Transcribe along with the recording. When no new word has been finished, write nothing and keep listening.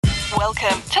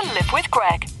Welcome to Live with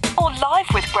Greg, or Live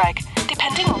with Greg,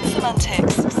 depending on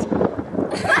semantics.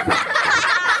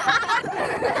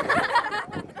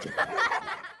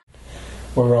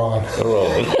 We're on. We're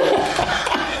rolling.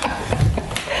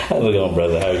 How's it going,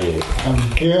 brother? How are you?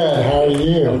 I'm good. How are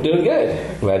you? I'm doing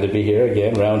good. Glad to be here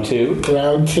again. Round two.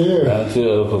 Round two. Round two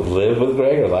of Live with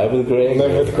Greg or Live with Greg.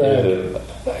 Live with Greg.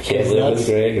 I can't live with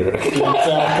Greg. Or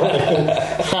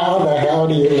Exactly. How the hell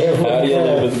do you live with Greg? How do you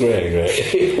live with Greg, right?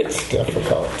 It's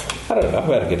difficult. I don't know. I've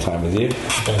had a good time with you.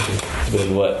 Thank you. It's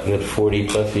been, what, good 40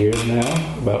 plus years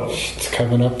now? About It's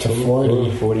coming up to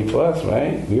 40. 40 plus,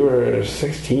 right? We were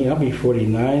 16. I'll be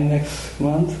 49 next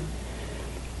month.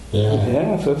 Yeah.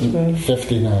 Yeah, so it's been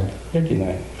 59.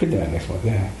 59 next month,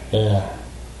 yeah. Yeah.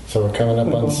 So we're coming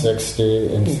up on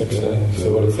 60 and 60.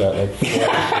 So what is that, like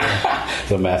 40?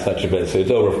 So math's not your best. So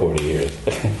it's over 40 years.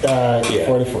 Yeah.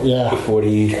 44. Yeah.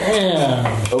 40.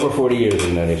 Damn. Over 40 years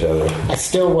we've known each other. I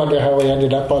still wonder how we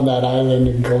ended up on that island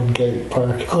in Golden Gate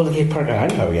Park. Golden Gate Park. I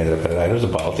know how we ended up at that. It was a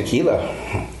bottle of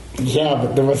tequila. Yeah,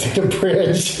 but there wasn't a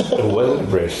bridge. There wasn't a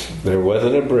bridge. There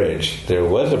wasn't a bridge. There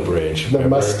was a bridge. There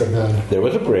must have been. There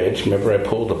was a bridge. Remember, I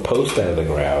pulled a post out of the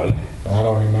ground. I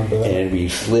don't remember that. And we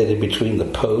slid in between the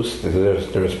posts.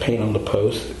 There was paint on the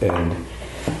post.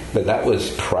 But that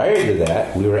was prior to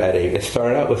that. We were at it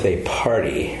started out with a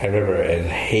party. I remember in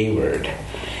Hayward.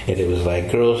 And it was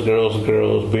like girls,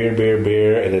 beer,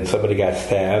 beer. And then somebody got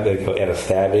stabbed at a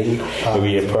stabbing. And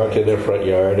we had parked in their front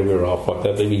yard and we were all fucked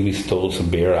up. Maybe we stole some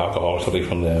beer, alcohol, or something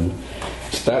from them.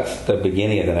 So that's the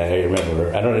beginning of the night. I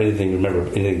remember. I don't remember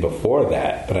anything before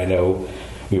that. But I know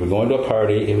we were going to a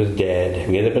party. It was dead.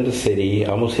 We ended up in the city.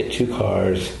 Almost hit two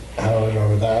cars. I don't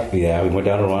remember that. Yeah, we went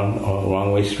down a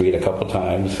wrong way street a couple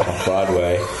times on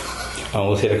Broadway. I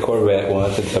almost hit a Corvette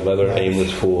once and some other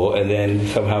aimless fool, and then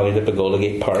somehow ended up at Golden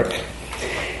Gate Park.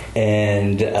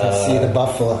 And To see the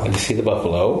buffalo. To see the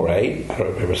buffalo, right? I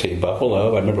don't remember seeing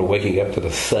buffalo. I remember waking up to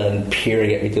the sun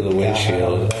peering at me through the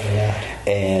windshield.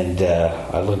 And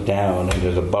I looked down, and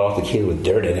there's a bottle of tequila with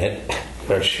dirt in it.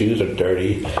 Our shoes are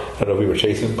dirty. I don't know if we were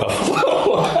chasing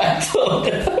buffalo.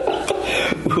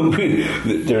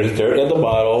 There's dirt in the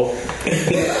bottle,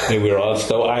 and we were on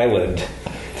Stowe Island.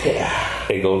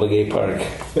 In Golden Gate Park.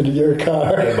 In your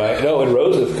car? In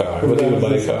Rose's car. It wasn't even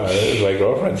my car. It was my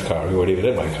girlfriend's car. We weren't even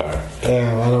in my car.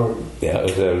 Damn, I don't... Yeah, it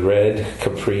was a red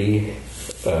Capri,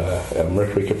 a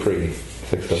Mercury Capri.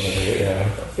 600,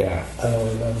 yeah. I don't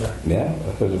remember. Yeah,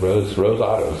 it was Rose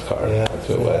Otto's car. Yeah, that's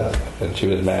what it was. And she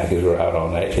was mad because we were out all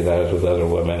night. She thought I was with other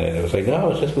women. And it was like, no,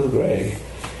 it's just with Greg.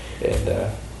 And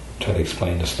tried to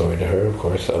explain the story to her, of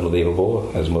course.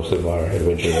 Unbelievable, as most of our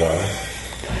adventures are.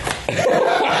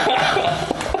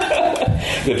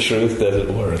 The truth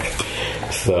doesn't work.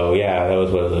 So yeah, that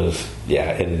was one of those.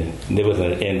 Yeah, and it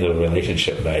wasn't an end of a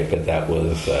relationship night, but that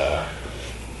was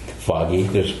foggy.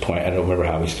 There's a point. I don't remember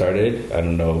how we started. I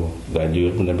don't know. I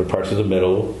do remember parts of the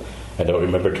middle. I don't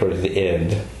remember towards the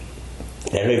end.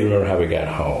 I don't even remember how we got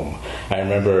home. I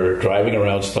remember driving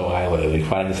around Stowe Island and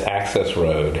finding this access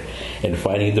road and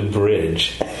finding the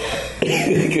bridge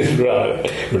because we're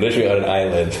literally on an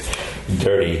island.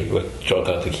 Dirty with drunk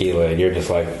on tequila, and you're just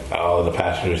like, oh, the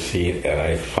passenger seat, and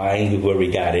I find where we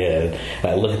got in, and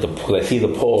I look at I see the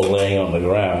pole laying on the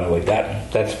ground. I'm like,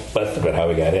 that's must have been how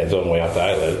we got in. It's on the way off the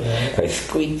island. I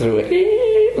squeak through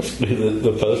it, through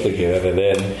the post again, and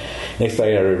then next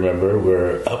thing I remember,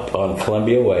 we're up on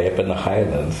Columbia Way, up in the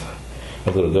Highlands,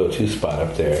 a little go-to spot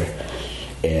up there,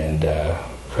 and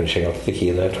finishing off the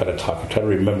tequila, try to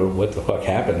remember what the fuck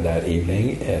happened that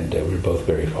evening, and we were both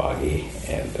very foggy,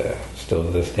 and still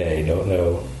to this day don't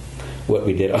know what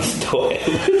we did on Stowe.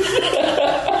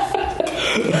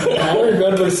 I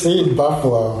remember seeing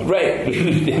buffalo. Right.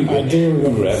 I do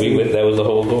remember that was the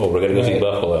whole goal. We're going to go see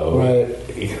buffalo. Right.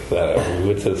 We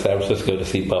went to San Francisco to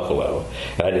see buffalo.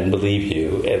 And I didn't believe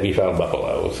you, and we found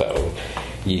buffalo. So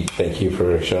thank you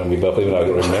for showing me buffalo, even though I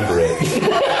don't remember it.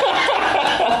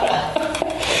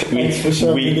 We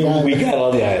got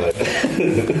on the island.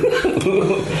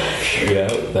 Yeah,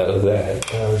 that was that.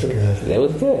 That was good. That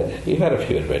was good. You've had a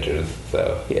few adventures,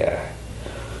 so yeah.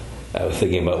 I was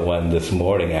thinking about one this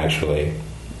morning, actually.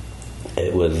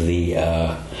 It was the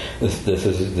this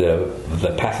is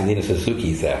the Pasadena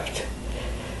Suzuki theft.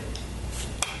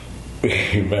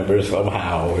 Remember,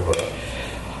 somehow we were,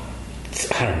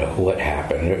 I don't know what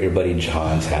happened, at your buddy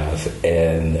John's house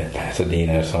in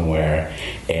Pasadena somewhere,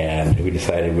 and we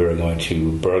decided we were going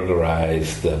to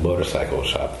burglarize the motorcycle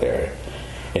shop there.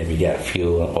 And we got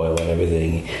fuel and oil and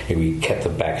everything, and we kept the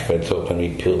back fence open,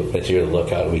 we peeled the fence here to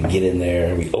look out, and we get in there,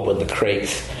 and we opened the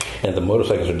crates, and the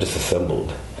motorcycles were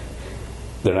disassembled.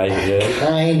 They're not even good.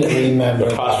 Kind of remember.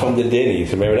 Across from the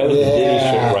Denny's. Remember, that was the Denny's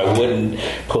trip where I wouldn't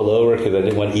pull over because I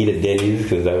didn't want to eat at Denny's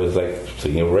because I was like, so,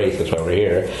 race, that's why we're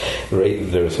here.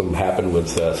 There was something happened with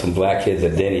some black kids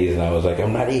at Denny's, and I was like,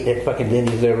 I'm not eating at fucking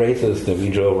Denny's, they're racist. And we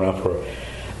drove around for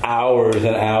hours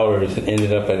and hours and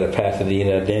ended up at a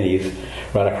Pasadena Denny's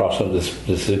right across from the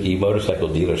Suzuki motorcycle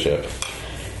dealership.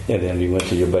 And then we went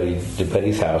to your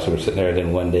buddy's house. We were sitting there, and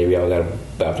then one day we all got,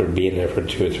 after being there for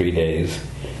 2 or 3 days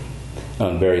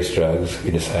on various drugs,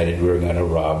 we decided we were going to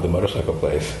rob the motorcycle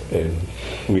place. And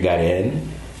we got in,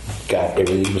 got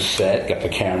everything was set, got the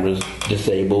cameras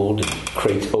disabled,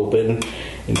 crates open,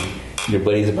 and your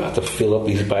buddy's about to fill up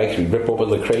these bikes. We rip open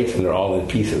the crates, and they're all in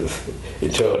pieces.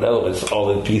 And so another one's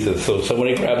all in pieces. So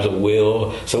somebody grabs a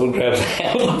wheel, someone grabs a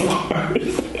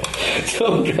handlebars,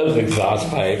 someone grabs an exhaust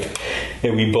pipe,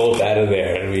 and we bolt out of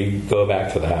there, and we go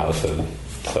back to the house. And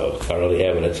so our only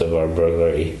evidence of our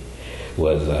burglary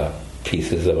was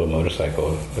pieces of a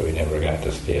motorcycle that we never got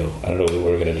to steal. I don't know what we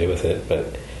were going to do with it,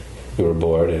 but we were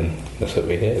bored, and that's what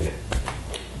we did.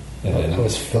 And then, it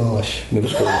was foolish. It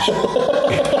was foolish.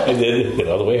 And then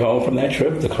all the way home from that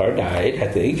trip, the car died, I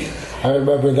think. I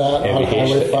remember that and on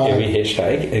Highway 5. And we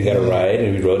hitchhiked and got a ride,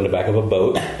 and we rode in the back of a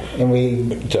boat. And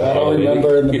I don't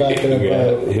remember in the back of the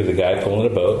boat. There was a guy pulling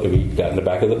a boat, and we got in the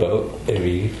back of the boat, and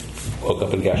we woke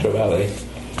up in Castro Valley.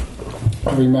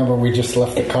 I remember we just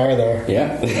left the car there.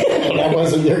 Yeah. And that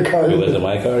wasn't your car. It wasn't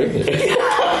my car either.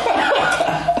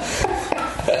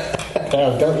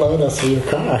 Damn, don't load us with your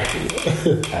car.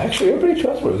 Actually, I'm pretty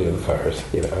trustworthy with cars,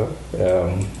 It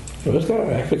was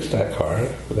good. I fixed that car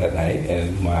that night,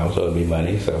 and Miles owed me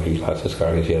money, so he lost his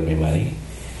car because he owed me money.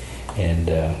 And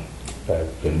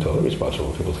I've been totally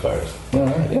responsible for people's cars. All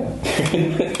right. Yeah.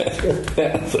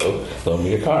 Yeah. So loan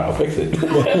me your car, I'll fix it.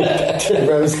 Did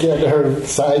Rose get her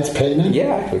sides painted?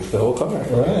 Yeah, I fixed the whole car. Right.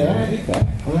 Yeah.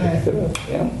 Right.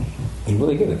 Yeah. I'm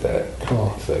really good at that.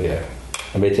 Cool. So yeah.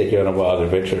 I may take you on a wild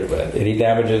adventure, but any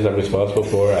damages I'm responsible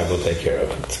for, I will take care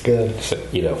of. It's good. So,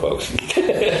 folks.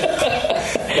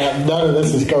 None of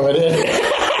this is going in.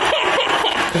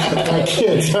 My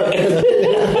kids are going to.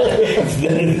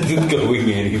 None of this is going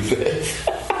in, he says.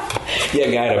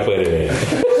 You gotta put it in.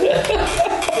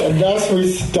 And thus we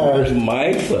start.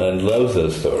 My son loves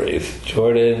those stories.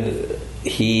 Jordan,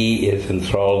 he is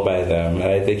enthralled by them, and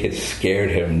I think it scared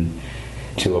him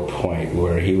to a point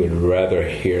where he would rather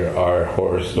hear our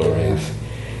horror stories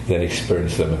than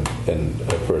experience them in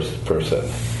a first person.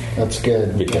 That's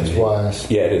good. Because That's wise.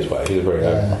 Yeah, it is wise. He's a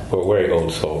very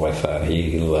old soul, my son.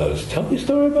 He loves, tell me a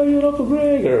story about your Uncle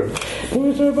Greg, or tell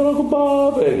me a story about Uncle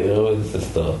Bob. And, it's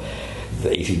just the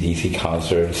AC/DC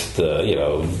concerts,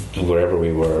 wherever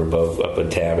we were, up in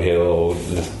Tam Hill.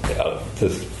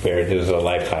 There's a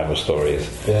lifetime of stories.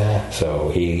 Yeah. So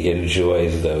he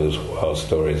enjoys those wild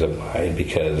stories of mine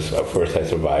because, at first, I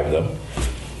survived them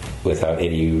without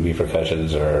any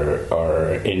repercussions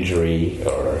or injury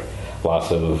or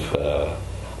loss of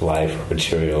life or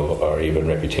material or even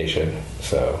reputation.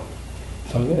 So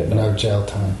it's all good. No jail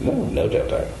time. No jail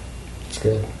time. It's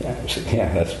good. Yeah,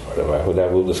 that's part of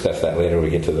it. We'll discuss that later when we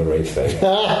get to the race thing.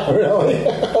 Really?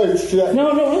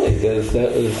 No, really. Because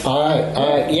that was...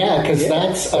 yeah, because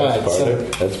that's part of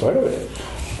it. That's part of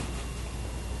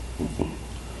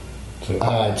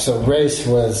it. So race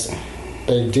was a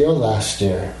big deal last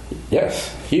year.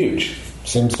 Yes, huge.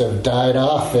 Seems to have died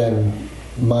off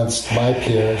amongst my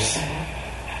peers.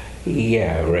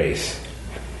 Yeah, race.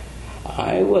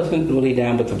 I wasn't really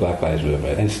down with the Black Lives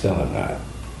Movement, and still am not.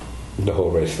 The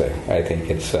whole race thing. I think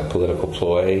it's a political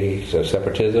ploy, so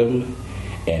separatism,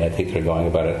 and I think they're going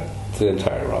about it the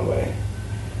entire wrong way.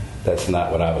 That's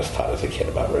not what I was taught as a kid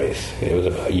about race. It was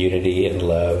about unity and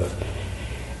love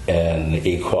and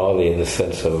equality in the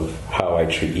sense of how I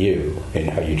treat you and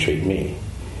how you treat me,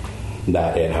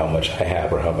 not in how much I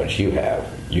have or how much you have.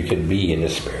 You can be in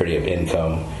disparity of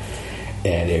income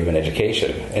and even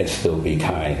education and still be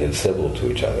kind and civil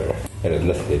to each other. It has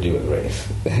nothing to do with race.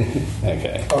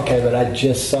 Okay, but I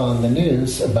just saw on the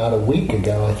news about a week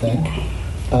ago, I think,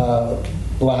 a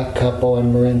black couple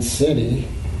in Marin City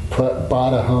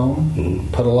bought a home,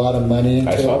 put a lot of money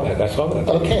into it. I saw that.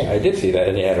 Okay. I did see that.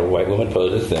 And they had a white woman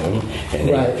pose as them, and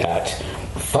they got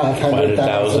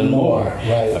 500,000 more.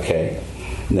 Right. Okay.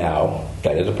 Now,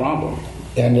 that is a problem.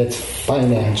 And it's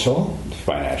financial.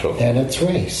 And it's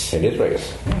race. It is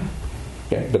race.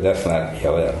 Okay. But that's not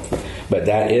BLM. But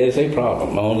that is a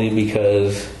problem, only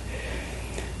because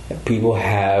people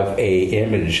have a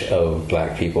image of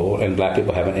black people, and black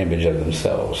people have an image of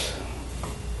themselves.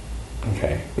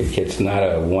 Okay, it's not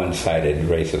a one-sided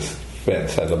racist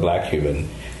fence. As a black human,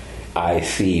 I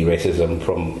see racism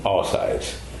from all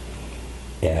sides.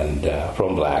 and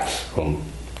from blacks, from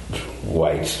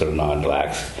whites or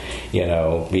non-blacks,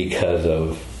 because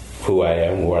of who I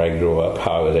am, where I grew up,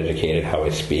 how I was educated, how I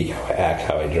speak, how I act,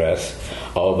 how I dress.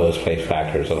 All of those play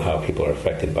factors on how people are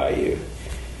affected by you.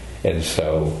 And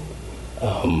so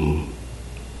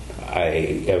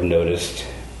I have noticed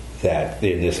that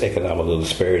in this economical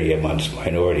disparity amongst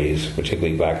minorities,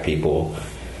 particularly black people,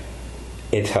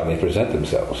 it's how they present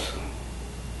themselves.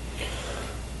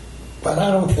 But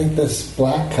I don't think this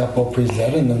black couple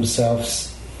presented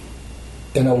themselves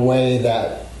in a way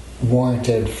that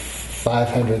warranted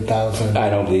 $500,000. I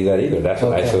don't believe that either. That's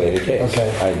an isolated case.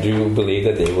 Okay. I do believe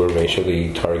that they were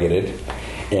racially targeted,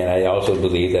 and I also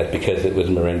believe that because it was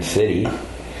Marin City,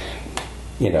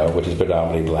 which is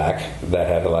predominantly black, that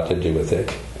had a lot to do with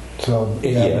it. So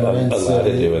Marin City, lot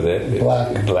to do with it.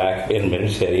 Black in Marin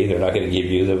City, they're not going to give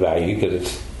you the value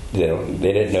because they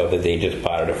didn't know that they just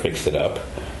bought it or fixed it up.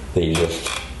 They just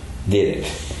did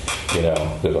it.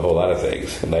 There's a whole lot of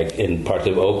things. Like in parts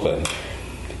of Oakland,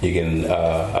 you can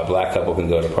a black couple can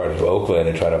go to parts of Oakland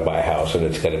and try to buy a house, and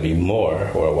it's going to be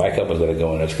more, or a white couple is going to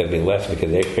go and it's going to be less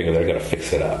because they figure they're going to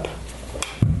fix it up.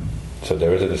 So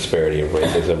there is a disparity of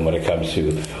racism when it comes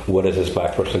to what is this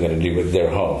black person going to do with their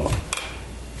home.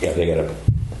 They're going to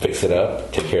fix it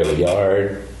up, take care of the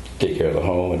yard, take care of the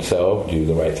home itself, do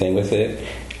the right thing with it.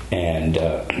 And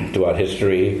throughout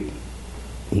history,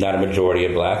 not a majority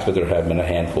of blacks, but there have been a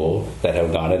handful that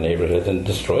have gone to neighborhoods and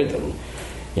destroyed them.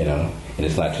 And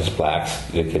it's not just blacks;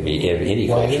 it could be any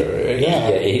culture, any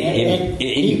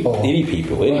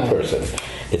people, any person.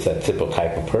 It's that typical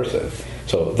type of person.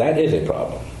 So that is a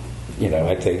problem.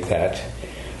 I think that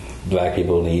black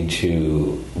people need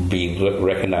to be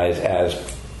recognized as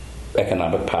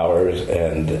economic powers,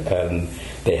 and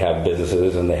they have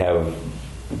businesses, and they have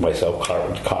myself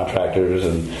contractors,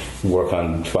 and work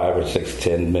on $5 or $6,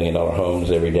 $10 million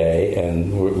homes every day,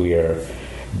 and we are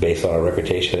based on our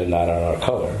reputation and not on our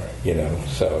color.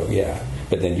 So yeah.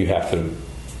 But then you have to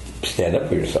stand up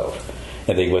for yourself.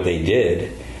 I think what they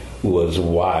did was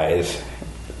wise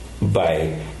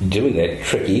by doing that,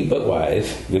 tricky but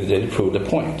wise. They proved the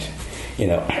point.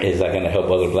 Is that going to help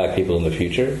other black people in the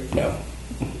future? No.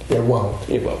 It won't.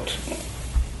 It won't.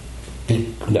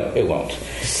 No, it won't.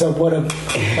 So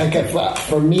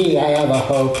for me, I have a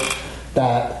hope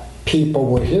that people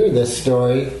will hear this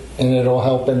story and it'll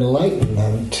help enlighten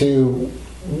them to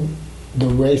the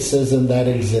racism that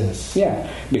exists.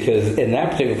 Yeah, because in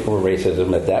that particular form of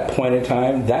racism, at that point in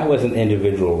time, that was an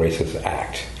individual racist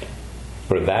act.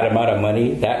 For that amount of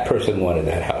money, that person wanted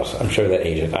that house. I'm sure that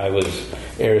agent.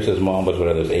 Eris's mom was one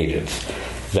of those agents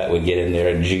that would get in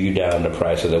there and Jew you down the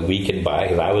price so that we could buy.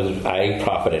 Because I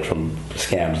profited from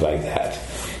scams like that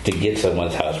to get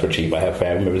someone's house for cheap. I have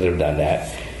family members that have done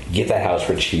that. Get that house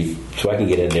for cheap so I can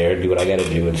get in there, do what I got to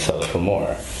do, and sell it for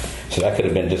more. So that could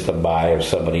have been just a buy of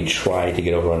somebody trying to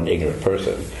get over on an ignorant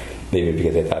person, maybe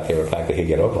because they thought they were black, they could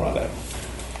get over on them.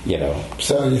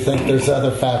 So you think there's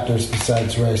other factors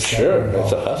besides race? Sure,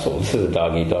 it's a hustle. This is a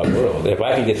dog-eat-dog world. If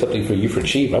I can get something for you for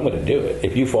cheap, I'm going to do it.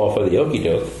 If you fall for the okie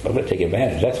doke, I'm going to take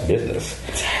advantage. That's business.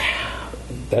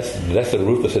 That's the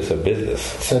ruthlessness of business.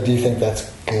 So do you think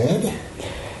that's good?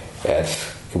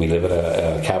 We live in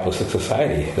a capitalistic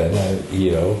society. That's,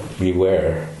 right.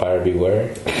 Beware, buyer beware.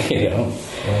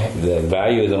 Right. The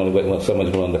value is only what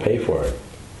someone's willing to pay for it.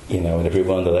 And if you're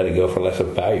willing to let it go for less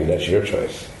of value, that's your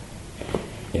choice.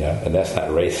 And that's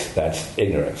not race, that's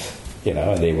ignorance.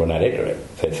 And they were not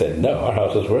ignorant. They said, no, our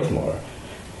house is worth more.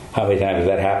 How many times has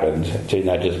that happened to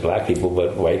not just black people,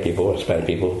 but white people or Hispanic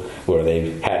people, where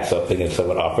they've had something and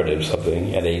someone offered them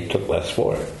something and they took less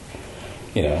for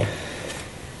it?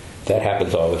 That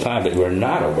happens all the time that we're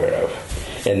not aware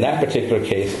of. In that particular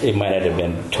case, it might not have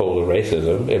been total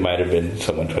racism. It might have been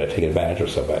someone trying to take advantage of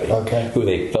somebody who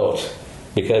they felt,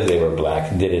 because they were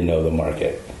black, didn't know the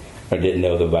market or didn't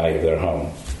know the value of their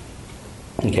home.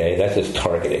 Okay, that's just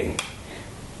targeting.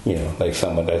 Like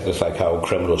someone, that's just like how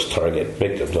criminals target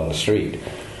victims on the street.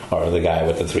 Or the guy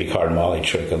with the 3-card Molly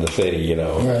trick in the city,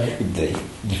 Right.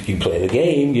 You play the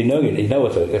game,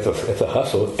 it's a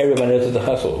hustle. Everybody knows it's a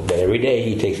hustle. But every day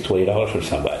he takes $20 from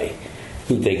somebody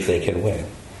who thinks they can win.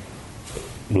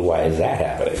 Why is that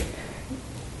happening?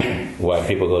 Why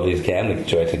people go to these gambling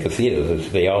joints and casinos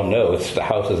is they all know the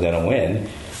house is going to win,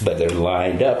 but they're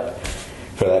lined up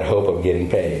for that hope of getting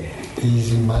paid.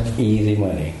 Easy money. Easy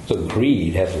money. So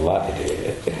greed has a lot to do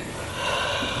with it.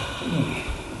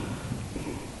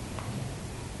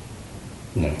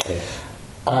 Okay.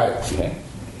 All right. Okay.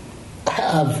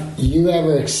 Have you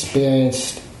ever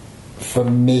experienced,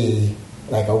 from me,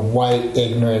 like a white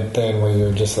ignorant thing where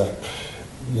you're just like,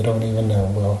 you don't even know,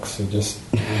 Wilkes. You just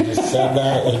said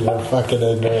that, and you're fucking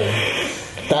ignorant.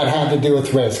 That had to do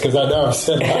with race, because I know I've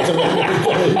said that to many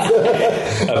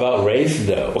things. About race,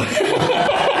 no.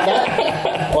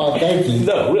 Well, thank you.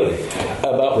 No, really.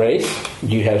 About race,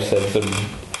 you have said some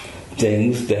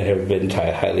things that have been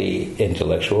highly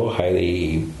intellectual,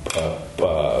 highly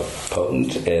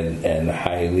potent, and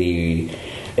highly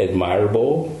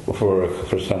admirable for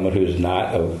someone who's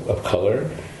not of color.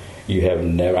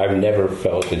 I've never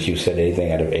felt that you said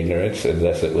anything out of ignorance,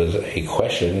 unless it was a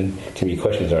question. And to me,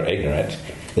 questions aren't ignorant;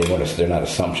 they're not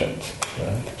assumptions.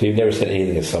 Right. So you've never said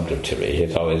anything assumptive to me.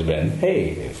 It's always been,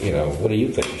 "Hey, what do you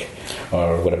think?"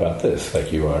 Or "What about this?"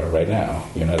 Like you are right now.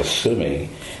 You're not assuming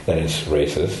that it's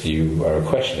racist. You are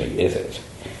questioning, "Is it?"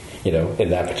 In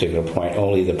that particular point,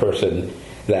 only the person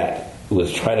that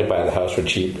was trying to buy the house for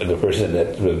cheap, and the person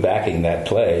that was backing that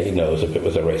play knows if it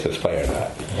was a racist play or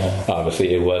not. Yeah.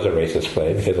 Obviously, it was a racist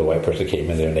play because a white person came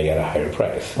in there and they got a higher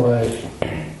price. Right.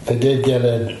 They did get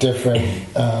a different...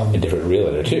 a different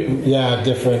realtor, too. Yeah,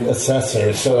 different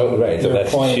assessor. So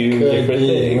that's two different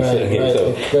things.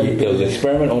 Right, so the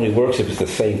experiment only works if it's the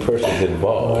same person's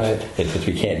involved. Right. And since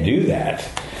we can't do that,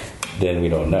 then we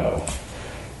don't know.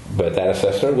 But that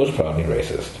assessor was probably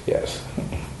racist, yes.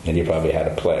 And he probably had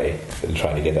a play and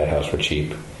trying to get that house for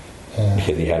cheap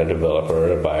because he had a developer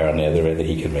or a buyer on the other end that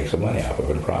he could make some money off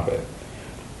of and profit.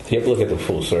 So you have to look at the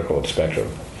full circle and spectrum.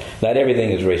 Not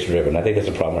everything is race-driven. I think that's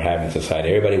a problem we're having in society.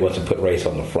 Everybody wants to put race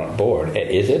on the front board.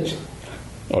 And is it?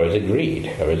 Or is it greed?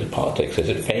 Or is it politics? Is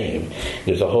it fame?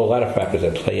 There's a whole lot of factors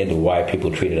that play into why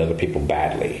people treated other people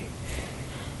badly.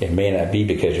 It may not be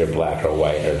because you're black or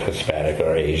white or Hispanic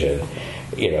or Asian.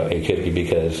 It could be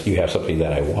because you have something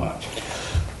that I want.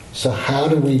 So how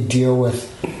do we deal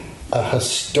with a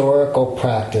historical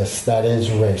practice that is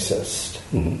racist?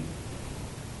 Mm-hmm.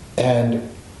 And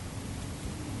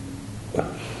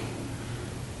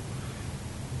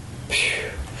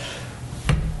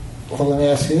well, let me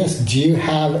ask you this. Do you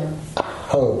have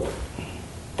hope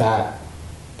that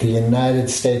the United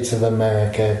States of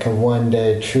America can one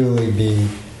day truly be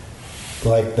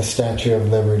like the Statue of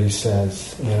Liberty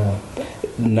says?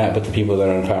 Not with the people that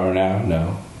are in power now,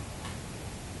 no.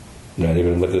 Not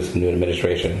even with this new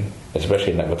administration,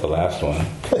 especially not with the last one.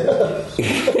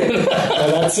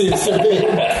 That seems to be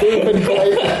proven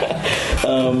quite.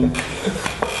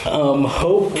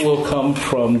 Hope will come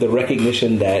from the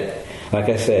recognition that, like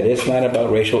I said, it's not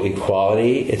about racial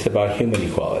equality, it's about human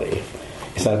equality.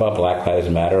 It's not about Black Lives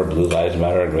Matter or Blue Lives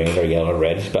Matter or green or yellow or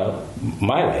red. It's about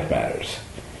my life matters.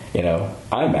 I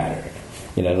matter.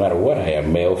 No matter what I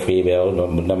am, male, female,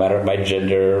 no matter my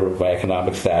gender, my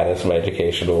economic status, my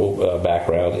educational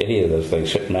background, any of those things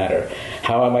shouldn't matter.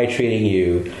 How am I treating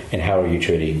you, and how are you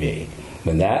treating me?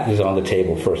 When that is on the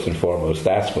table first and foremost,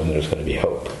 that's when there's going to be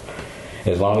hope.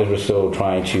 As long as we're still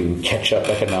trying to catch up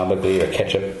economically, or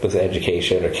catch up with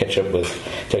education, or catch up with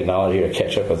technology, or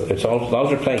catch up with... as long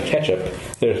as we're playing catch up,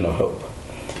 there's no hope.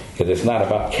 Because it's not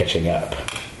about catching up.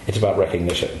 It's about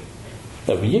recognition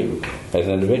of you as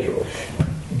an individual.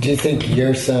 Do you think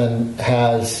your son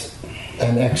has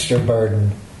an extra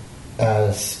burden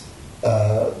as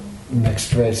a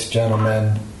mixed race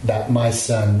gentleman that my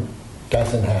son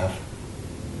doesn't have?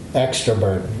 Extra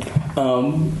burden?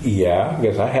 Yeah,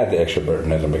 because I had the extra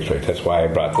burden as a mixed race. That's why I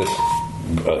brought this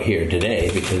here today,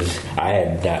 because I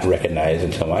had not recognized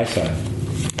until my son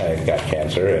got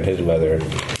cancer, and his mother,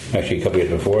 actually a couple years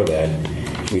before that,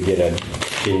 we did a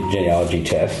genealogy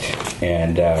test,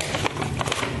 and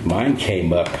mine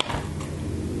came up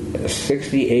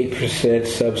 68%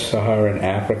 sub-Saharan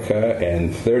Africa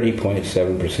and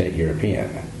 30.7% European.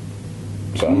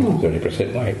 So I'm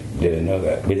 30% white. Didn't know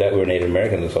that. We thought we were Native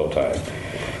American this whole time.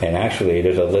 And actually,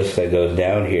 there's a list that goes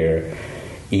down here: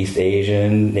 East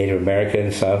Asian, Native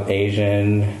American, South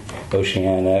Asian,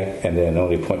 Oceanic, and then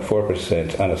only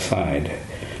 0.4% unassigned.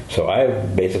 So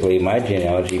my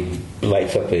genealogy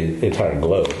lights up the entire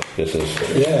globe. This is,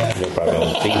 you probably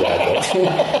don't see that,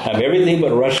 but I'm everything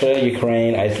but Russia,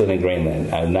 Ukraine, Iceland, and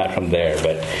Greenland. I'm not from there,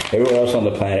 but everywhere else on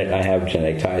the planet I have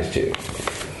genetic ties to.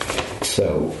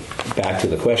 So, back to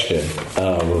the question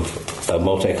of a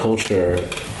multicultural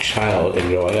child and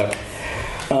growing up.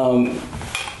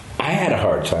 I had a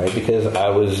hard time because I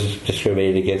was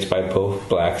discriminated against by both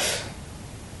blacks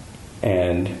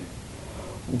and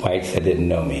whites that didn't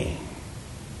know me.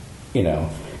 The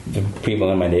people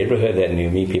in my neighborhood that knew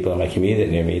me, people in my community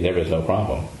that knew me, there was no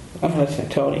problem. Oh, that's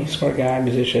Tony, smart guy,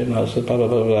 musician, blah, blah, blah,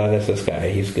 blah, that's this guy,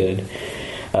 he's good.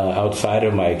 Outside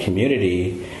of my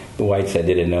community, the whites that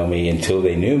didn't know me, until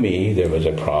they knew me, there was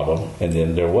a problem, and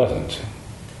then there wasn't.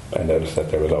 I noticed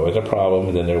that there was always a problem,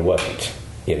 and then there wasn't,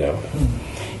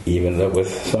 Even with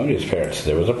Sonia's parents,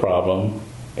 there was a problem,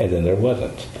 and then there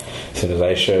wasn't. As soon as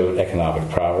I showed economic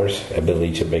prowess,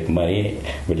 ability to make money,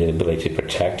 the ability to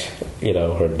protect,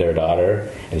 their daughter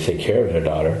and take care of their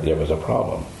daughter, there was a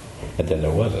problem. And then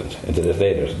there wasn't. And to this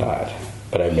day, there's not.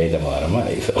 But I made them a lot of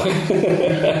money, so.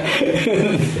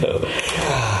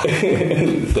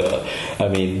 I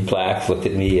mean, blacks looked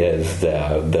at me as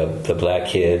the black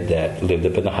kid that lived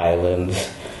up in the Highlands,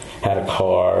 had a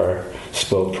car,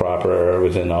 spoke proper,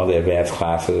 was in all the advanced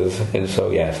classes. And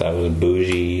so, yes, I was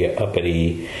bougie,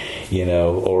 uppity,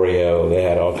 Oreo. They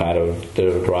had all kind of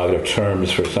derogative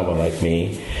terms for someone like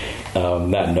me.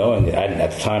 Not knowing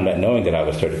at the time that I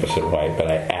was 30% white, but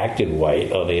I acted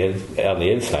white on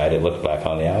the inside. It looked black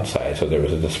on the outside. So there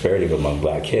was a disparity among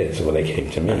black kids when they came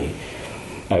to me.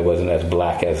 I wasn't as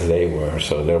black as they were,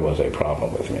 so there was a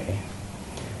problem with me.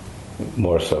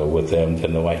 More so with them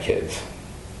than the white kids.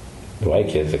 The white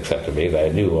kids accepted me. I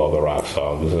knew all the rock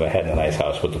songs. I had a nice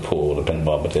house with the pool, the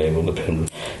pinball table, the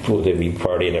pool. We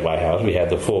partied at my house. We had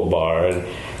the full bar. And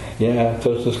yeah,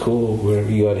 so it was cool.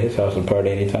 You go to his house and party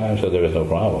anytime, so there was no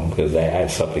problem because they had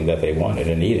something that they wanted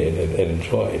and needed and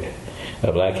enjoyed.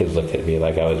 The black kids looked at me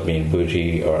like I was being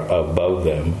bougie or above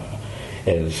them,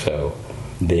 and so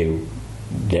they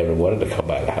never wanted to come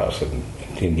by the house and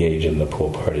engage in the pool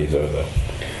parties or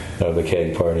the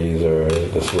keg parties or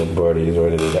the swim parties or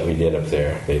anything that we did up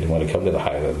there. They didn't want to come to the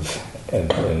Highlands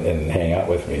and hang out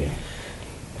with me.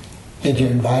 Did you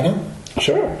invite them?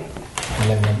 Sure.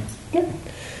 Yeah.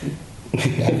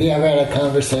 Have you ever had a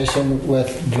conversation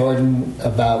with Jordan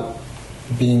about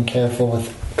being careful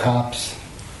with cops?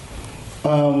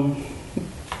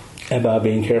 About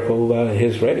being careful about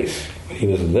his race. When he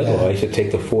was little, I used to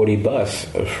take the 40 bus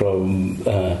from...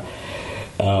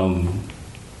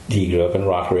 he grew up in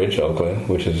Rockridge, Oakland,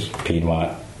 which is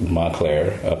Piedmont,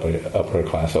 Montclair, upper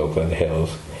class Oakland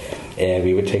Hills. And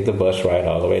we would take the bus ride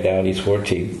all the way down East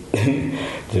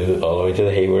 14th, all the way to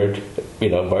the Hayward,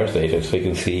 BART station, so you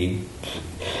can see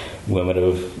women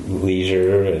of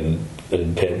leisure and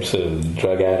pimps and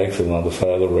drug addicts and on the side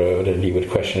of the road. And he would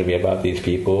question me about these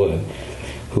people and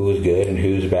who's good and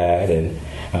who's bad. And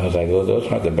I was like, well, those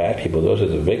aren't the bad people. Those are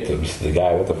the victims. The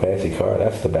guy with the fancy car,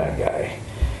 that's the bad guy.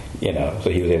 So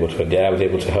I was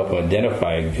able to help him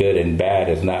identify good and bad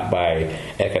is not by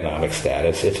economic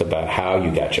status. It's about how you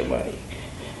got your money.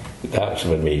 That's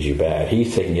what made you bad.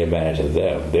 He's taking advantage of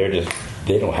them.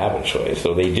 They don't have a choice.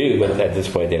 So they do, but at this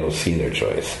point they don't see their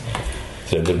choice.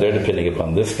 So they're depending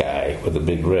upon this guy with the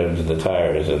big rims and the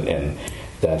tires and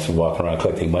that's walking around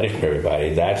collecting money from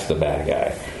everybody. That's the bad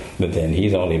guy. But then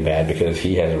he's only bad because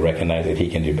he hasn't recognized that he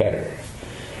can do better.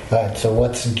 All right, so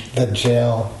what's the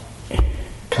jail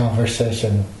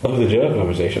conversation? The jail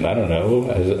conversation, I don't know.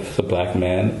 As a black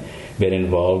man, been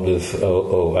involved with,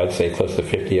 I'd say close to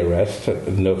 50 arrests,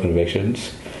 no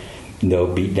convictions, no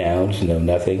beat downs, no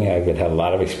nothing. I've had a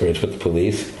lot of experience with the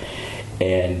police,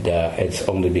 and it's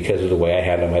only because of the way I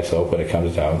handle myself when it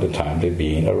comes down to time to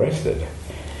being arrested.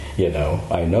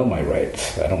 I know my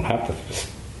rights. I don't have to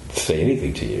say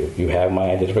anything to you. You have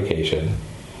my identification.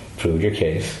 Prove your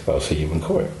case. I'll see you in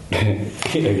court.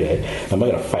 Okay. I'm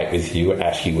not going to fight with you or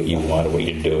ask you what you want or what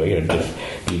you're doing or just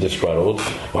be disgruntled.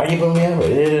 Why are you pulling me over?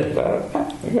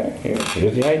 Okay.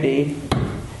 Here's the ID. Do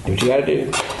what you got to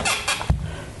do.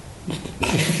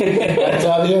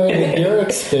 So I'm hearing in your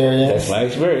experience. That's my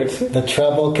experience. The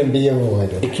trouble can be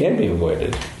avoided. It can be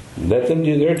avoided. Let them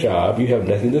do their job. You have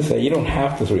nothing to say. You don't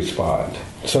have to respond.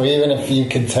 So even if you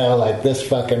can tell, like, this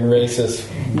fucking racist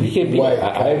white...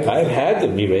 I've had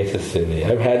them be racist to me.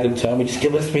 I've had them tell me, just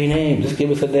give us 3 names. Just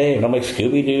give us a name. And I'm like,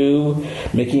 Scooby-Doo,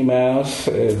 Mickey Mouse,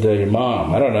 your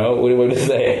mom. I don't know. What do you want me to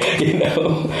say?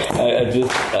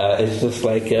 It's just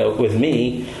like with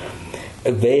me,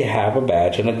 they have a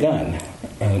badge and a gun.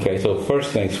 Okay, so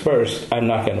first things first, I'm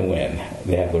not going to win.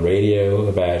 They have the radio,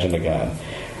 the badge, and the gun.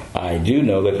 I do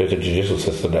know that there's a judicial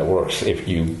system that works if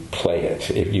you play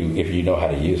it, if you know how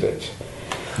to use it.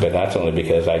 But that's only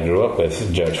because I grew up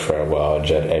with Judge Farwell,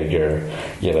 Judge Edgar,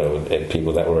 and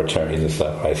people that were attorneys and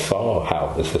stuff. I saw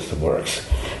how the system works.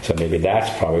 So maybe that's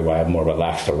probably why I'm more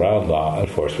relaxed around law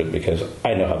enforcement, because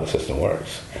I know how the system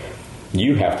works.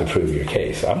 You have to prove your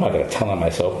case. I'm not going to tell on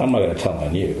myself. I'm not going to tell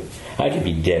on you. I could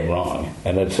be dead wrong.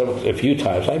 And then a few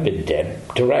times I've been dead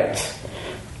to rights.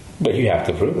 But you have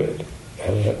to prove it.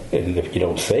 And if you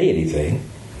don't say anything,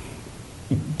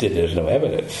 then there's no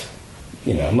evidence.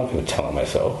 I'm not going to tell on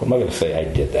myself. I'm not going to say I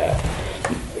did that.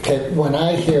 Okay, when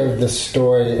I hear the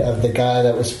story of the guy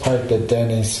that was parked at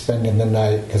Denny's spending the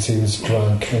night because he was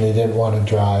drunk and he didn't want to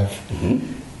drive,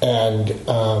 and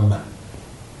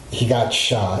he got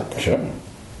shot. Sure.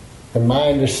 And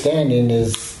my understanding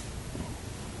is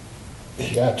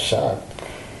he got shot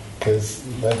because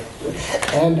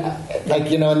and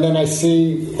then I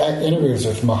see interviews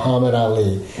with Muhammad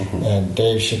Ali and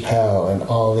Dave Chappelle and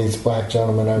all these black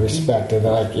gentlemen I respect, and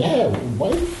they're like, yeah,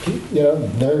 white people,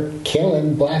 they're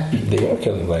killing black people. They are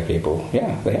killing black people.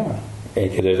 Yeah, they are.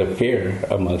 Because there's a fear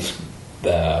amongst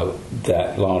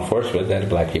that law enforcement that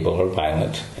black people are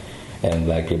violent, and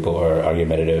black people are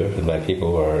argumentative, and black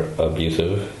people are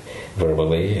abusive,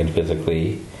 verbally and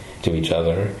physically, to each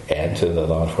other and to the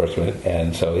law enforcement.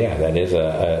 And so, yeah, that is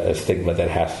a stigma that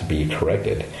has to be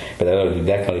corrected. But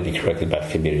that can only be corrected by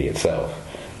the community itself.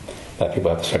 That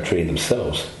people have to start treating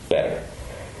themselves better.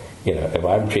 If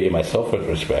I'm treating myself with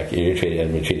respect, and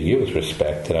I'm treating you with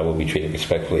respect, then I will be treated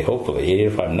respectfully, hopefully.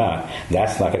 Even if I'm not,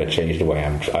 that's not going to change the way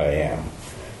I am.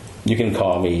 You can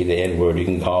call me the N-word, you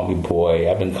can call me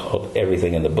boy. I've been called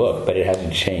everything in the book, but it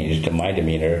hasn't changed my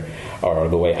demeanor or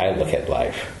the way I look at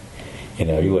life.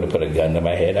 You would have put a gun to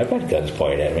my head. I've got guns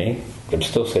pointed at me. I'm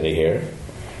still sitting here.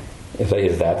 Is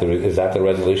that the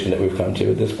resolution that we've come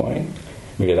to at this point?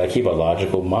 Because I keep a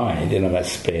logical mind, and I'm not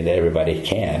saying that everybody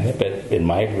can, but in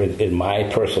my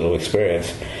personal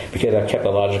experience, because I've kept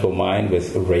a logical mind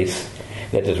with race,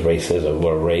 not just racism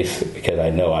or race, because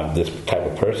I know I'm this type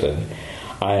of person,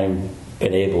 I've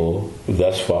been able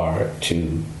thus far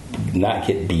to not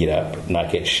get beat up,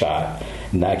 not get shot,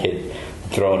 not get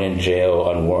thrown in jail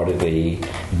unwarrantedly,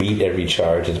 beat every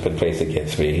charge that's been placed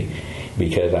against me,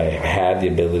 because I have had the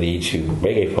ability to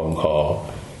make a phone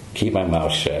call, keep my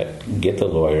mouth shut, get the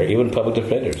lawyer, even public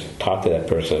defenders, talk to that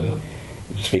person,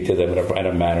 speak to them in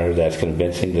a manner that's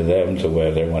convincing to them to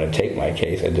where they want to take my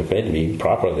case and defend me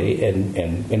properly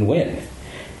and win,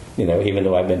 even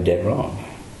though I've been dead wrong.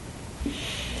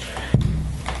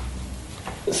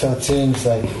 So it seems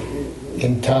like,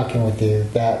 in talking with you,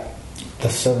 that the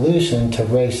solution to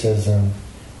racism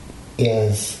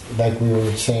is, like we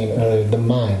were saying earlier, the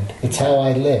mind. It's how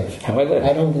I live. How I live.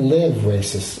 I don't live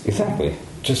racist. Exactly.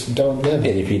 Just don't live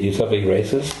it. And if you do something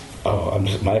racist,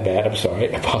 my bad, I'm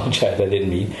sorry, I apologize, I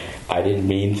didn't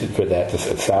mean for that to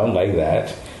sound like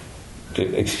that.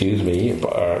 Excuse me,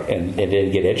 and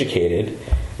then get educated,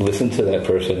 listen to that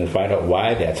person and find out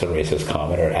why that's a racist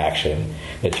comment or action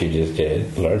that you just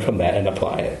did. Learn from that and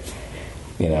apply it.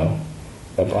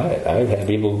 Apply it. I've had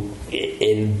people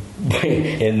in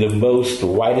the most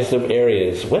whitest of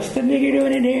areas. What's the nigger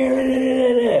doing in here?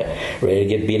 Ready to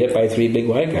get beat up by 3 big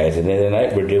white guys, and then at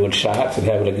night we're doing shots and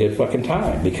having a good fucking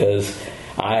time because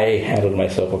I handled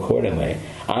myself accordingly.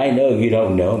 I know you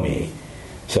don't know me,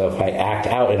 so if I act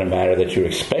out in a manner that you're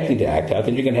expecting to act out,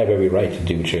 then you're going to have every right to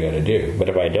do what you're going to do. But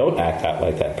if I don't act out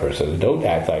like that person, don't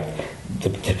act like the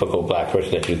typical black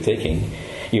person that you're thinking,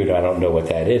 even though I don't know what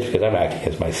that is, because I'm acting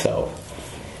as myself.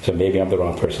 So maybe I'm the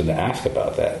wrong person to ask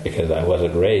about that, because I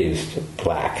wasn't raised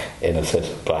black in a sense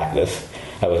of blackness.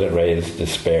 I wasn't raised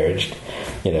disparaged.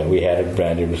 We had a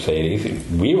brand new Mercedes.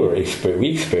 We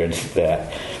experienced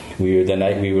that. The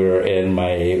night we were in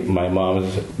my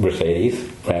mom's Mercedes,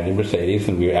 brand new Mercedes,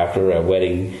 and we were after a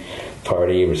wedding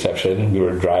party reception. We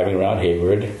were driving around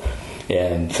Hayward,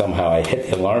 and somehow I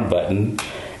hit the alarm button,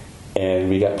 and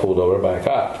we got pulled over by a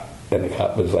cop. And the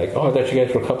cop was like, I thought you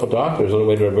guys were a couple doctors on the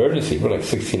way to emergency. We're like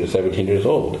 16 or 17 years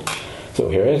old. So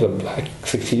here is a black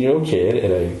 16-year-old kid in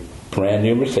a brand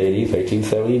new Mercedes,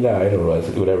 1879 or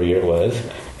whatever year it was,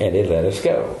 and they let us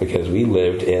go because we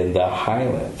lived in the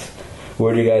Highlands.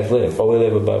 Where do you guys live? We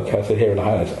live above Castle here in the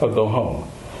Highlands. I'll go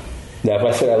home. Now, if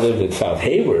I said I lived in South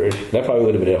Hayward, that probably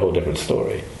would have been a whole different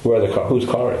story. Whose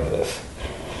car is this?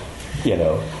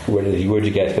 Where'd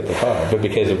you guys get the car? But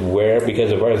because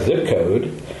of our zip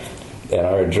code and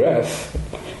our address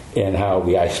and how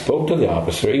I spoke to the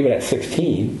officer, even at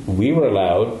 16, we were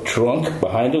allowed, drunk,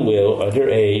 behind the wheel,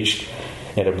 underage,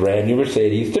 in a brand new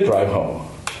Mercedes to drive home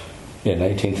in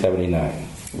 1979.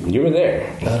 You were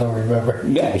there. I don't remember.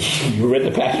 Yeah, you were in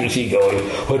the passenger seat going,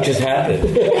 what just happened?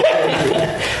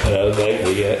 And I was like,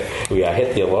 we got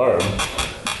hit the alarm.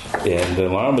 And the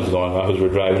alarm was going off as we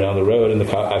were driving down the road, and the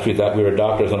cop actually thought we were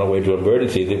doctors on our way to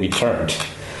emergency. Then we turned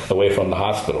away from the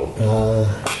hospital.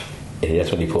 And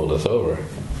that's when he pulled us over.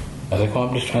 I was like,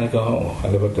 I'm just trying to go home. I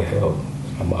live up the hill.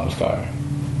 It's my mom's car.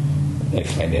 And I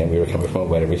explained to him we were coming from a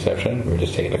wedding reception. We were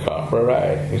just taking the car for a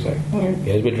ride. He was like, you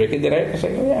guys been drinking tonight? I was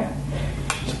like, yeah.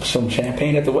 Some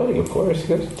champagne at the wedding, of course. He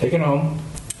goes, take it home.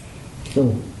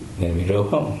 And then we drove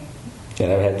home.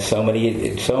 And I've had so many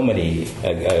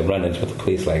run-ins with the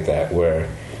police like that, where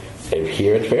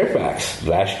here at Fairfax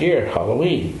last year,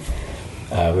 Halloween,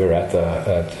 we were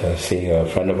at seeing a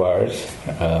friend of ours,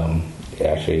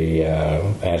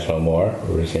 Angelo Moore.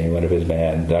 We were seeing one of his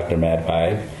band, Dr. Mad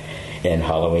Vibe, and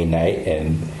Halloween night,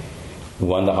 and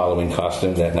won the Halloween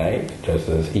costume that night, dressed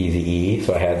as Eazy-E.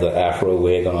 So I had the afro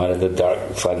wig on and the dark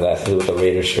sunglasses with the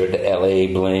Raiders shirt, the LA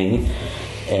bling.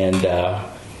 And I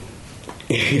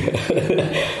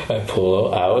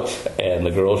pull out, and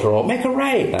the girls are all, make a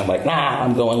right. And I'm like, nah,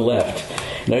 I'm going left.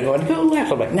 And they're going, go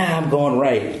left. I'm like, nah, I'm going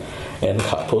right. And the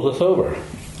cop pulls us over.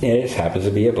 And it just happens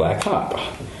to be a black cop.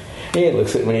 He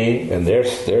looks at me, and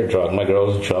they're drunk. My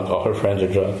girl's drunk. All her friends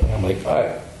are drunk. And I'm like, all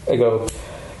right. I go,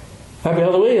 happy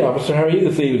Halloween, officer. How are you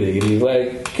this evening? And he's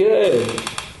like, good.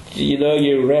 You know,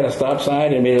 you ran a stop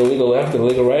sign and made a legal left and a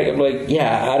legal right. I'm like,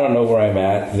 yeah, I don't know where I'm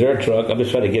at. They're drunk. I'm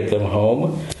just trying to get them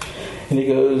home. And he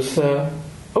goes,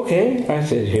 okay. I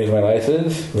said, here's my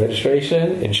license,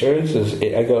 registration, insurance.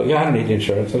 I go, yeah, I don't need the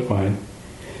insurance. That's fine.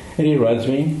 And he runs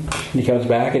me. And he comes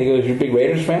back and he goes, you're a big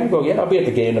Raiders fan? I go, yeah, I'll be at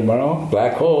the game tomorrow.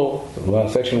 Black hole,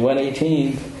 section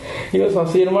 118. He goes, I'll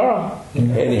see you tomorrow.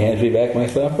 Mm-hmm. And he hands me back my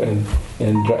stuff and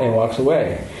walks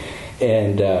away.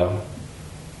 And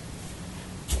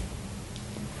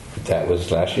that was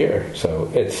last year.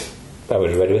 So I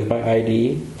was ready with my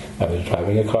ID. I was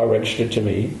driving a car registered to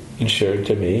me, insured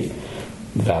to me,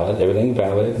 valid, everything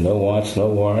valid, no wants, no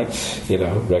warrants,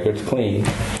 records clean.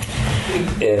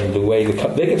 And the way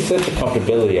they can sense the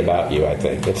comfortability about you, I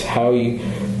think. It's how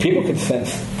people can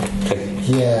sense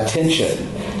tension.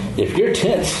 If you're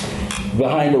tense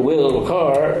behind the wheel of a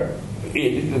car,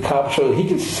 the cop shows they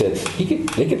can sense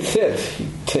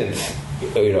tense.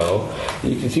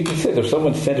 You can sense if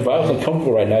someone's tense. If I was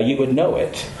uncomfortable right now, you would know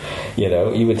it.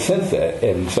 You would sense that.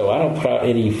 And so I don't put out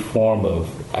any form of.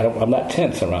 I'm not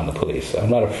tense around the police. I'm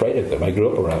not afraid of them. I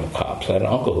grew up around the cops. I had an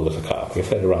uncle who was a cop. I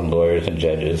said around lawyers and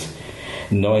judges,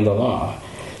 knowing the law.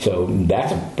 So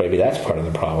that's part of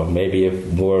the problem. Maybe if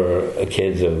more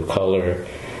kids of color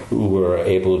were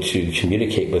able to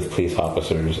communicate with police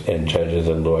officers and judges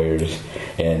and lawyers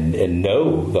and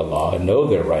know the law and know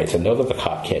their rights and know that the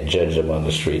cop can't judge them on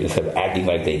the street instead of acting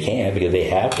like they can because they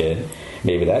have been,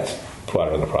 maybe that's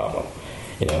part of the problem.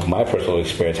 My personal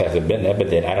experience hasn't been that, but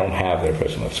then I don't have their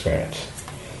personal experience.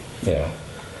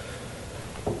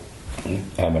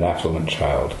 I'm an affluent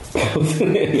child.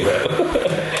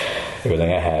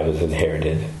 Everything I have is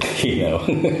inherited,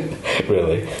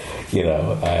 really.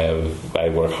 I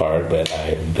work hard, but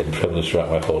I've been privileged throughout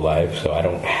my whole life, so I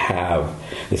don't have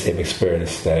the same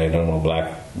experience that a normal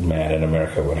black man in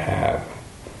America would have.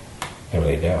 I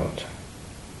really don't,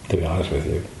 to be honest with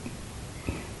you.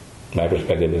 My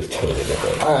perspective is totally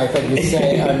different. All right, but you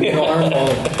say a normal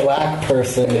black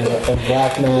person, a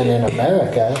black man in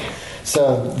America,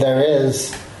 so there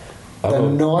is the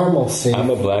normalcy. I'm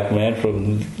a black man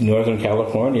from Northern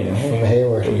California. From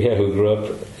Hayward. Yeah, who grew up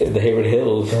in the Hayward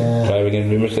Hills, driving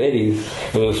in a Mercedes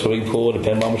with a swimming pool, and a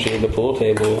pinball machine, and a pool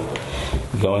table,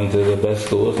 going to the best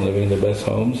schools and living in the best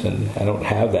homes, and I don't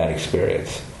have that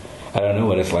experience. I don't know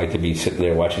what it's like to be sitting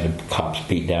there watching the cops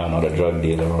beat down on a drug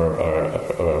dealer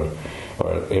or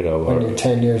when you're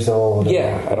 10 years old.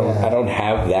 Yeah, I don't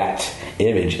have that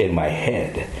image in my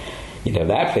head.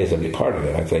 That plays a big part of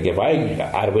it. I think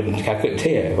I couldn't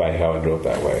tell you how I grew up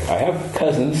that way. I have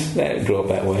cousins that grew up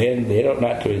that way, and they're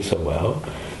not doing so well.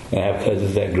 And I have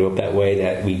cousins that grew up that way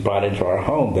that we brought into our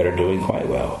home that are doing quite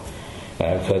well. And I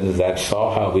have cousins that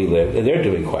saw how we lived, and they're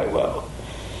doing quite well.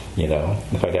 In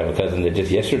fact, I have a cousin that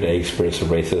just yesterday experienced some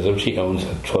racism. She owns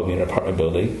a 12-unit apartment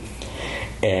building,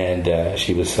 and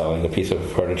she was selling a piece of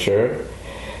furniture.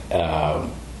 I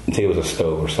think it was a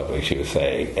stove or something, she was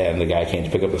saying. And the guy came to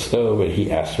pick up the stove, and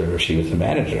he asked her if she was the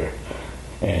manager.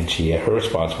 And her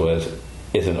response was,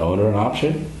 is an owner an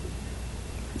option?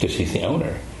 Because she's the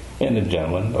owner. And the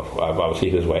gentleman,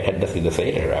 obviously he was white, had nothing to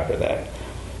say to her after that.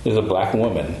 There's a black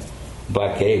woman,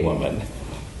 black gay woman,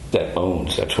 that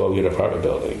owns a 12-unit apartment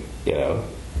building,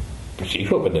 She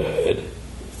grew up in the hood,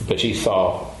 but she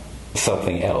saw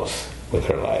something else with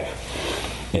her life.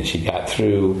 And she got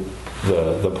through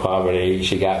the poverty,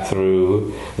 she got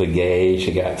through the gay,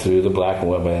 she got through the black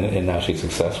woman, and now she's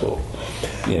successful.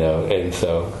 And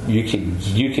so you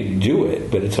can do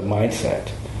it, but it's a mindset.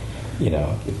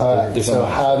 So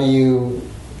how do you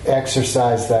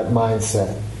exercise that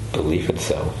mindset? Belief in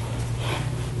self.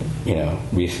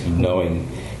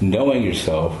 Knowing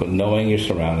yourself, knowing your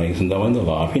surroundings, knowing the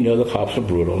law. If you know the cops are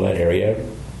brutal in that area,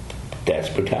 that's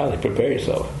brutality. Prepare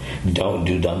yourself. Don't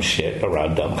do dumb shit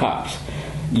around dumb cops.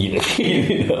 The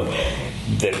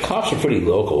cops are pretty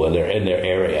local and they're in their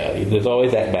area. There's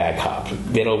always that bad cop.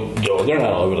 They're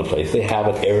not all over the place. They have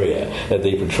an area that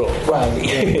they patrol. Right.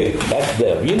 That's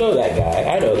them. You know that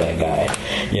guy. I know that guy.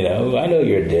 I know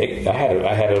you're a dick. I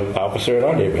had an officer in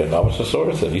our neighborhood, Officer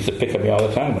Sorensen. He used to pick up me all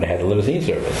the time when I had the limousine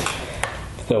service.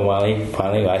 So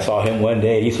finally, I saw him one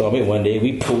day. He saw me one day.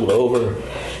 We pulled over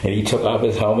And he took off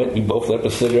his helmet. We both left a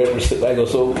cigarette. We're sitting there. I go,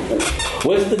 so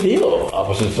what's the deal,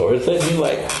 Officer Sorensen? He's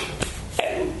like,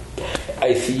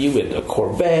 I see you in the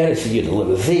Corvette. I see you in the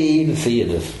limousine. I see you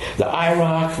in the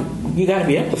IROC. You got to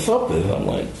be up to something. And I'm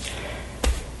like,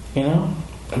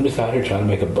 I'm just out here trying to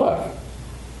make a buck.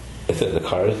 I said, the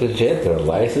car is legit. They're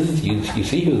licensed. You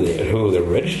see who they're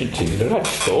registered to. They're not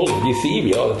stolen. You see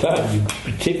me all the time. You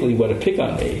particularly want to pick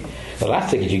on me. The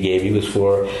last ticket you gave me was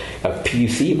for a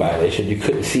PUC violation. You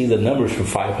couldn't see the numbers from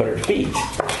 500 feet.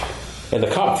 And the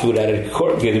cop threw that in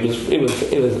court because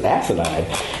it was asinine.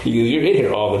 You're in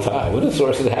here all the time. What the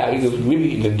sources have?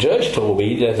 The judge told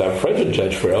me, as I'm friends with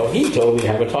Judge Farrell, he told me to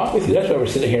have a talk with you. That's why we're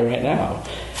sitting here right now.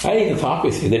 I need to talk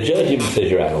with you. The judge even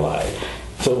says you're out of line.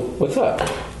 So what's up?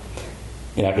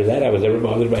 And after that, I was never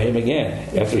bothered by him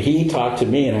again. After he talked to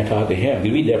me and I talked to him,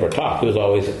 we never talked. It was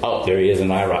always, oh, there he is in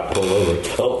the IROC, pull over.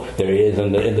 Oh, there he is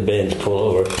in the Benz, pull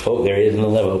over. Oh, there he is in the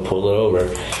limo, pull it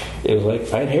over. It was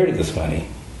like, I inherited this money.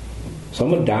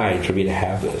 Someone died for me to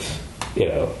have this,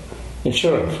 And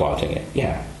sure, I'm flaunting it,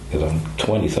 yeah, because I'm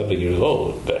 20-something years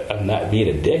old, but I'm not being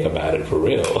a dick about it for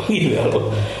real,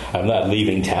 I'm not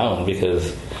leaving town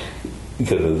because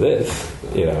of this,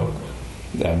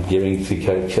 I'm giving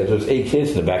because there's 8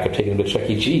 kids in the back. I'm taking them to Chuck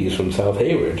E. Cheese from South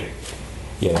Hayward,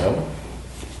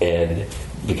 and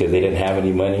because they didn't have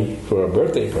any money for a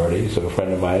birthday party, so a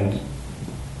friend of mine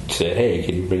said, hey,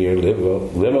 can you bring your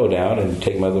limo down and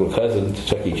take my little cousin to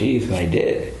Chuck E. Cheese? And I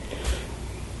did.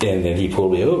 And then he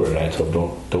pulled me over, and I told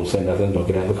him, don't say nothing, don't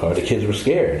get out of the car. The kids were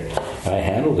scared. And I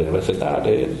handled it. I said, nah,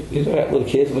 dude, these are little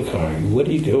kids in the car. What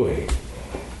are you doing?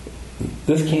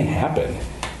 This can't happen.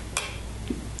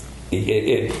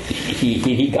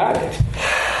 He got it.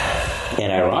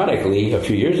 And ironically, a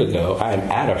few years ago, I'm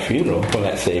at a funeral for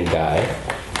that same guy,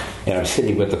 and I'm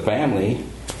sitting with the family,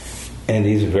 and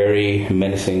these very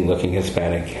menacing-looking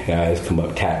Hispanic guys come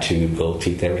up, tattooed, gold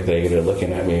teeth, everything, and they're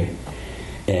looking at me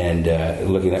and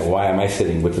looking at why am I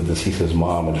sitting with the deceased's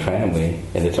mom and family,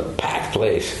 and it's a packed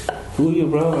place. Who are you,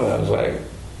 bro? And I was like,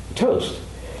 Toast.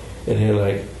 And they're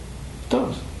like,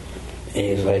 Toast. And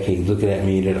he's like, he's looking at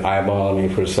me, they're eyeballing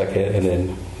me for a second, and then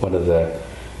one of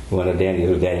Danny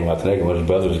Montenegro, one of his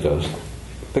brothers goes,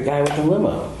 the guy with the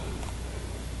limo.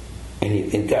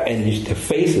 And just the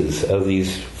faces of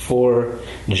these 4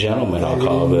 gentlemen, I'll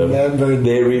call them,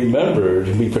 they remembered.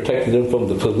 We protected them from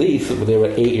the police when they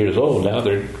were 8 years old. Now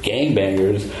they're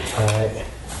gangbangers.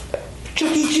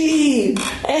 Chuck E. Cheese!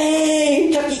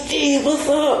 Hey, Chuck E. Cheese, what's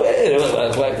up? And I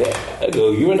was like that. I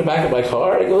go, you were in the back of my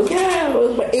car? He goes, yeah, it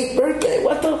was my 8th birthday.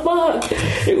 What the fuck?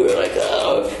 And we were like,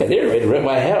 oh. And they were ready to rip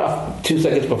my head off 2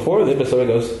 seconds before them. But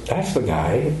somebody goes, that's the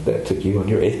guy that took you on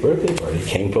your 8th birthday party. He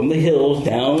came from the hills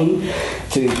down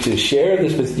to share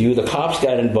this with you. The cops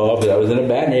got involved because I was in a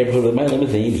bad neighborhood with my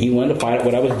limousine. He wanted to find out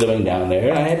what I was doing down there.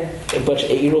 And I had a bunch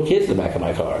of 8-year-old kids in the back of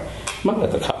my car. I'm not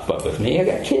going to let the cop fuck with me. I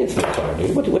got kids in the car,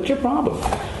 dude. What's your problem?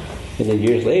 And then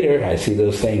years later, I see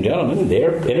those same gentlemen.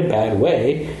 They're in a bad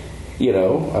way.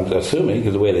 I'm assuming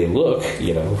because the way they look,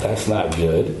 that's not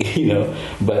good,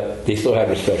 but they still have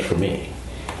respect for me.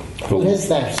 What is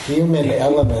that human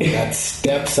element that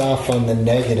steps off on the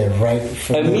negative right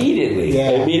from immediately?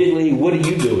 Immediately, what are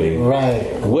you doing? Right.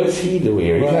 What's he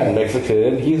doing? He's not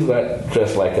Mexican. He's not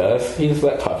dressed like us. He's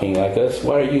not talking like us.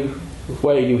 Why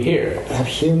are you here? A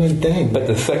human thing. But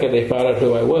the second they found out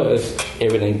who I was,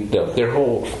 everything, their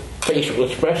whole facial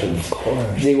expressions,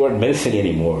 they weren't menacing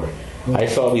anymore. Mm-hmm. I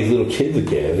saw these little kids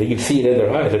again. You could see it in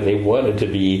their eyes that they wanted to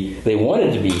be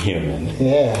human.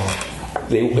 Yeah.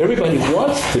 Everybody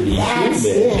wants to be human.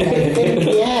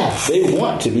 Yes. They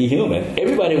want to be human.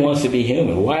 Everybody wants to be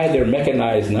human. Why they're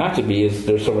mechanized not to be is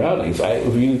their surroundings. I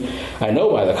know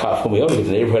why the cops pulled me over because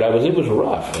the neighborhood I was in was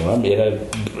rough. I'm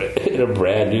in a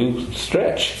brand new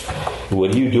stretch.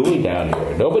 What are you doing down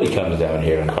here? Nobody comes down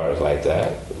here in cars like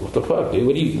that. What the fuck,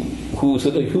 dude? Who's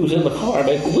in the car? I'm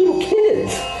like, little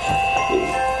kids.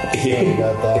 Sorry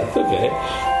about that. It's okay.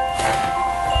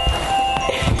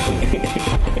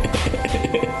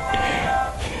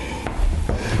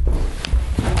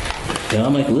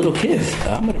 I'm like, little kids,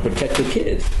 I'm going to protect the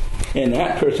kids. And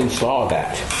that person saw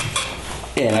that.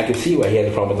 And I could see why he had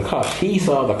a problem with the cops. He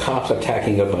saw the cops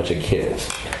attacking a bunch of kids.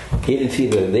 He didn't see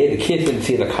the kids didn't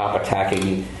see the cop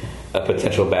attacking a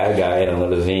potential bad guy in a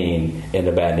limousine in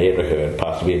a bad neighborhood,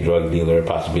 possibly a drug dealer,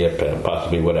 possibly a pimp,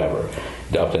 possibly whatever,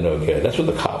 up to no good. That's what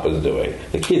the cop was doing.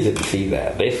 The kids didn't see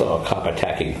that. They saw a cop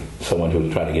attacking someone who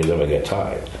was trying to give them a good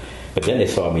time. But then they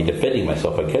saw me defending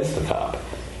myself against the cop,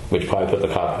 which probably put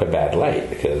the cop in a bad light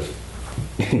because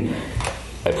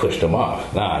I pushed him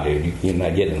off. Nah, dude, you're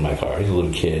not getting in my car. These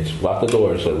little kids. Lock the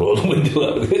doors, so roll the window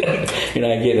up. You're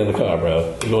not getting in the car,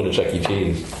 bro. You're going to Chuck E.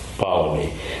 Cheese. Follow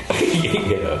me.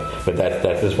 But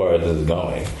that's as far as this is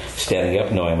going. Standing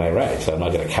up, knowing my rights. I'm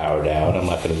not going to cower down. I'm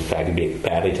not going to I can be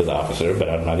badly to the officer, but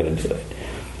I'm not going to do it.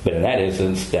 But in that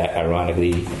instance, that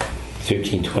ironically,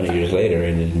 15, 20 years later,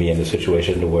 ended me in a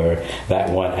situation to where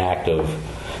that one act of,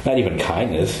 not even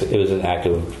kindness, it was an act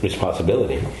of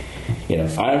responsibility.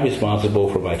 I'm responsible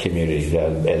for my community,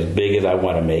 as big as I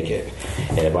want to make it.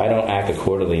 And if I don't act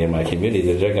accordingly in my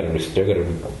community, they're going to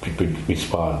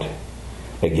respond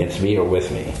against me or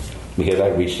with me. Because I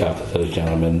reached out to those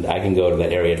gentlemen. I can go to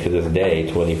that area to this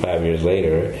day, 25 years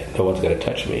later, and no one's going to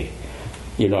touch me.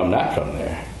 I'm not from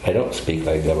there. I don't speak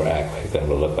like them or act like them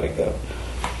or look like them.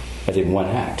 I did one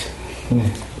act.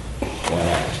 One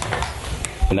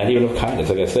act. And not even of kindness,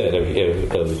 like I said,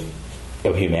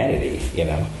 of humanity,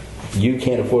 You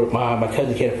can't afford, Mom, my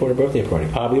cousin can't afford a birthday party.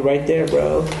 I'll be right there,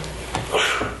 bro.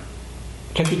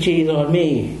 Chuck E. Cheese on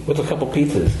me with a couple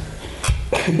pizzas.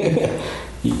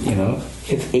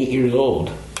 It's 8 years old.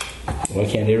 Why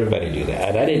can't everybody do that?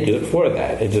 And I didn't do it for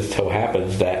that. It just so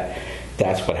happens that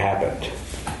that's what happened.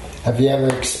 Have you ever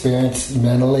experienced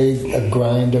mentally a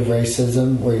grind of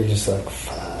racism where you're just like,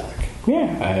 fuck?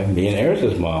 Yeah. Me and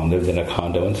Eris's mom lived in a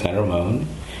condo in San Ramon,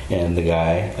 and the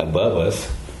guy above us,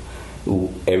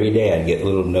 every day I'd get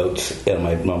little notes on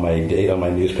my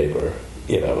newspaper,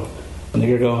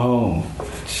 nigger go home,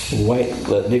 white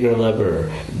nigger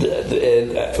lover.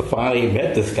 And I finally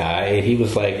met this guy, and he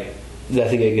was like,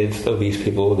 nothing against obese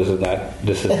people. This is not an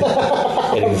example.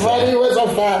 But he was a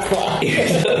fat fuck. He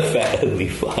was a fat ugly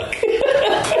fuck.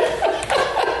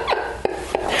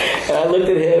 And I looked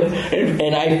at him,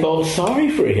 and I felt sorry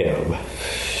for him.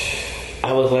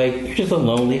 I was like, you're just a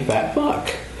lonely fat fuck.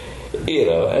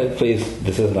 And please,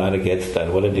 this is not against, I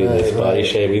don't want to do this body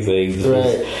shaming thing. This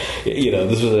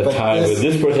was a time when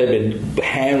this person had been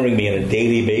hammering me on a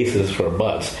daily basis for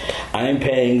months. I'm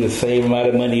paying the same amount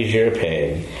of money as you're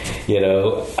paying.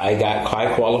 I got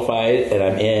quite qualified, and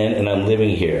I'm in, and I'm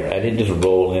living here. I didn't just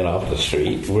roll in off the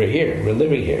street. We're here. We're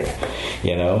living here.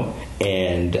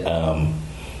 And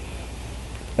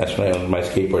that's when I owned my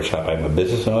skateboard shop. I'm a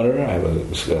business owner. I have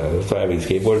a thriving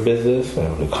skateboard business. I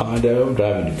own a condo. I'm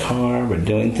driving a car. We're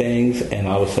doing things. And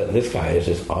all of a sudden, this guy is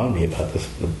just on me about this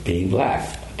being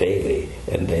black daily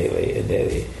and daily and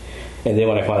daily. And then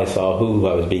when I finally saw who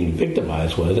I was being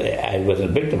victimized was, I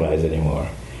wasn't victimized anymore.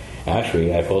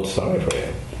 Actually, I felt sorry for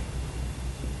him.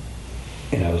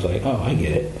 And I was like, oh, I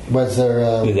get it. Was there...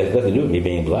 It has nothing to do with me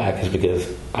being black. It's because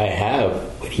I have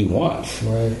what he wants.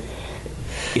 Right.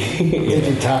 Did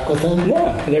you talk with him? No,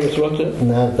 I never spoke to him.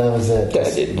 No, that was it.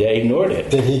 I ignored it.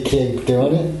 Did he keep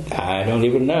doing it? I don't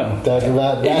even know.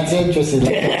 That's interesting.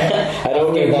 I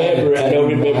don't remember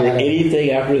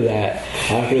anything after that.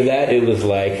 After that, it was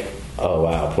like, oh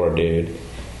wow, poor dude.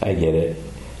 I get it.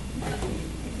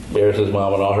 Eris's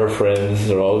mom and all her friends,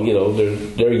 they're all,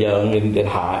 they're young and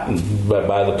hot and right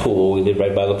by the pool. We live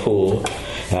right by the pool.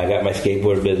 And I got my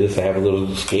skateboard business. I have a little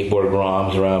skateboard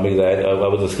groms around me. I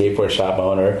was a skateboard shop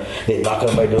owner. They knock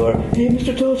on my door. Hey,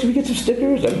 Mr. Toad, should we get some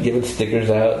stickers? I'm giving stickers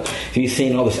out. So you've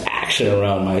seen all this action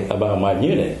about my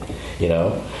unit,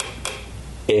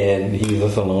 And he was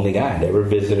just a lonely guy. Never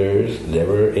visitors,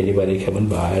 never anybody coming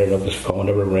by. I don't know if his phone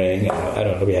ever rang. I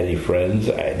don't know if he had any friends.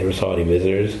 I never saw any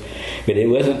visitors. But it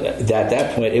wasn't, at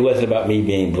that point, it wasn't about me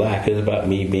being black. It was about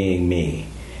me being me.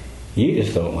 You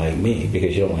just don't like me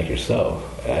because you don't like yourself.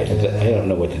 I don't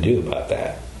know what to do about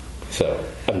that. So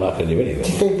I'm not going to do anything.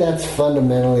 Do you think that's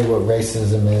fundamentally what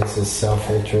racism is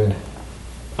self-hatred?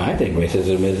 I think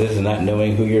racism is not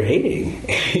knowing who you're hating.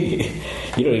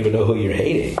 You don't even know who you're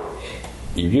hating.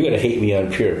 If you're going to hate me on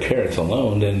pure appearance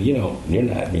alone, then you're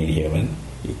not being human.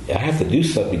 I have to do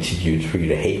something to you for you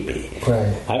to hate me.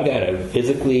 Right. I've got to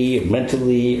physically,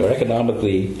 mentally, or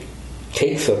economically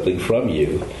take something from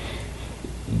you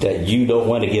that you don't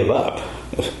want to give up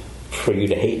for you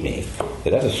to hate me.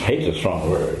 Hate's a strong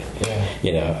word.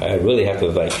 Yeah. I really have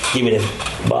to give me this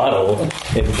bottle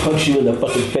and punch you in the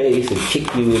fucking face and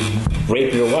kick you and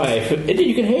rape your wife, and then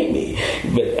you can hate me.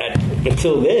 But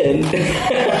until then,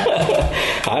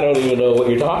 I don't even know what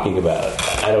you're talking about.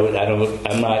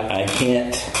 I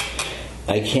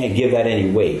can't give that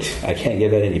any weight. I can't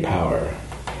give that any power.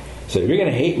 So if you're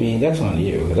going to hate me, that's on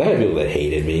you. Because I have people that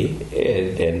hated me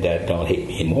and that don't hate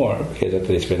me anymore. Because after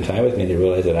they spend time with me, they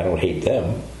realize that I don't hate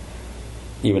them.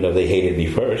 Even though they hated me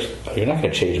first. You're not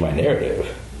going to change my narrative.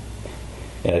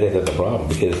 And I think that's the problem.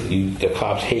 Because the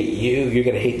cops hate you, you're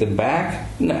going to hate them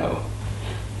back? No.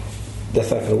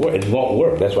 That's not going to work. It won't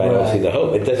work. That's why I don't see the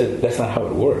hope. That's not how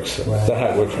it works. Right. It's not how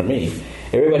it worked for me.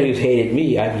 Everybody who's hated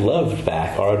me, I've loved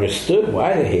back or understood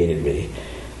why they hated me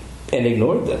and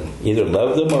ignored them. Either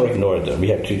loved them or ignored them.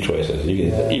 You have two choices.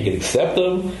 You can accept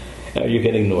them or you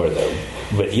can ignore them.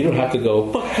 But you don't have to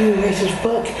go, fuck you, racist,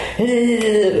 fuck.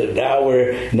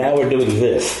 Now we're doing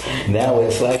this. Now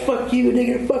it's like, fuck you,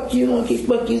 nigger, fuck you, monkey,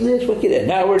 fuck you this, fuck you that.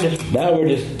 Now we're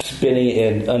just spinning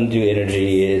in undue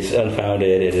energy. It's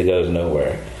unfounded and it goes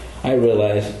nowhere. I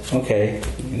realize, okay,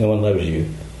 no one loves you.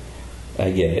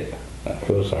 I get it. I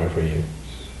feel sorry for you.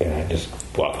 And I just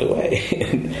walked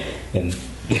away and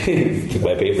took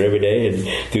my paper every day and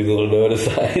threw the little note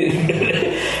aside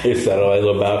and sat on my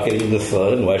little balcony in the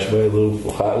sun and watched my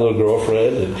hot little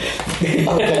girlfriend.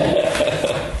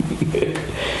 Okay.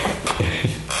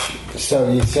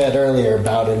 So you said earlier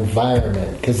about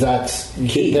environment, because that's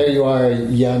key. There you are, a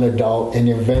young adult, and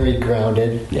you're very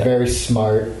grounded, very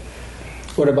smart.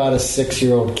 What about a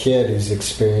 6-year-old kid who's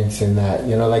experiencing that?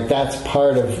 You know, like that's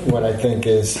part of what I think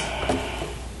is...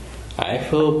 I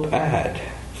feel bad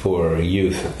for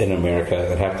youth in America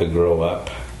that have to grow up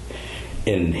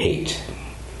in hate.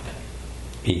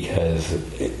 Because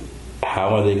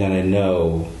how are they going to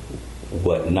know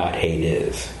what not hate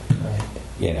is? Right.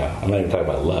 You know, I'm not even talking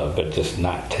about love, but just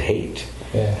not to hate.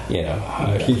 Yeah. You know,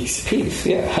 Peace.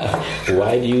 Yeah.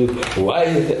 Why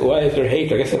is there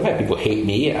hate? Like I said, why people hate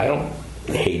me? I don't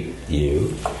hate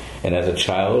you. And as a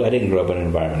child, I didn't grow up in an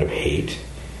environment of hate.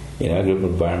 You know, I grew up in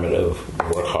an environment of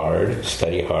work hard,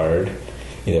 study hard,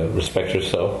 you know, respect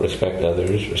yourself, respect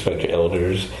others, respect your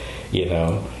elders. You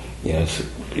know,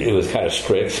 it was kind of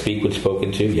strict. Speak when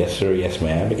spoken to. Yes, sir. Yes,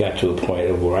 ma'am. It got to a point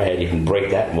of where I had to even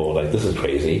break that mold. Like, this is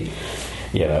crazy.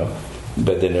 You know.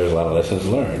 But then there's a lot of lessons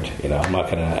learned. You know, I'm not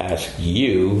going to ask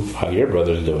you how your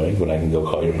brother's doing when I can go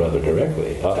call your brother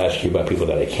directly. I'll ask you about people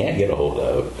that I can't get a hold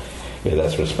of, because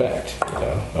that's respect. You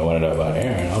know, I want to know about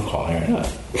Aaron. I'll call Aaron up.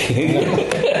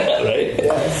 Right?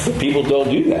 Yes. People don't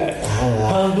do that.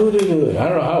 I don't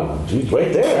know how. He's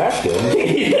right there. Ask him.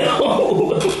 You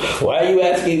know, why are you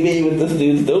asking me what this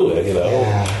dude's doing? You know,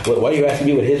 why are you asking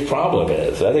me what his problem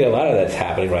is? I think a lot of that's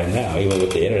happening right now, even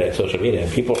with the internet, social media.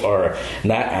 People are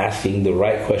not asking the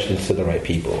right questions to the right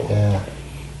people. Yeah.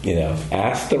 You know,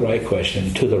 ask the right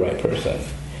question to the right person.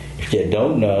 If you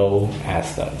don't know,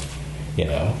 ask them. You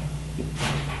know.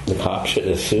 The cops should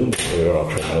assume that we're all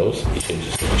criminals. You should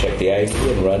just check the ID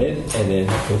and run it, and then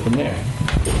go from there.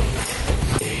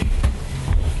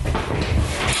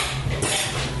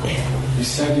 You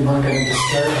said you weren't going to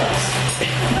disturb us.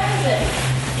 What is it?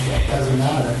 Doesn't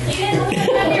matter. You didn't look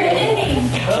at your name.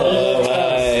 Hello,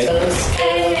 hi. Toast.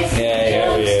 Yeah,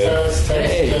 how are you? Toast.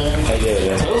 Hey, how you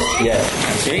doing? Yeah,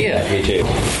 nice to meet you. Me too.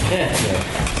 Yeah.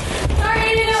 Sorry, I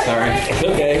didn't know. Sorry. It's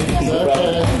okay. It's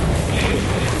okay.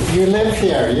 You live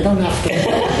here. You don't have to.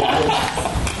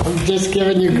 I'm just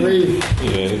giving you grief.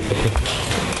 Yeah.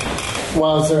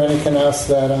 Well, is there anything else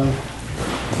that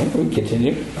We can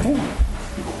continue.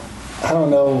 I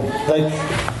don't know, like,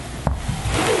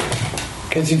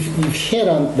 because you've hit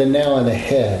on the nail on the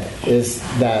head, is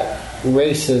that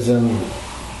racism,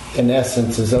 in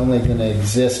essence, is only going to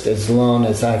exist as long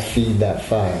as I feed that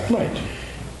fire. Right.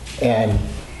 And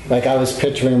like I was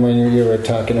picturing when you were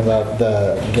talking about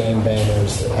the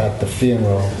gangbangers at the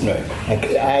funeral. Right.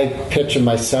 Like I picture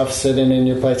myself sitting in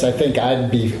your place. I think I'd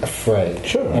be afraid.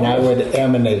 Sure. And I would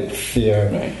emanate fear.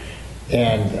 Right.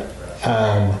 And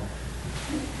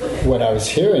what I was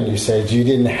hearing you say is you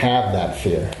didn't have that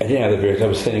fear. I didn't have the fear. I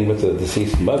was sitting with the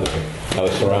deceased mother. I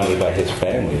was surrounded by his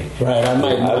family. Right.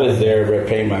 I was there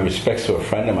paying my respects to a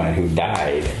friend of mine who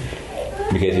died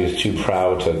because he was too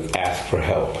proud to ask for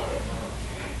help.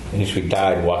 And he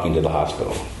died walking to the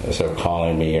hospital. Instead of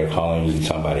calling me or calling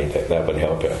somebody that would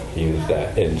help him. He was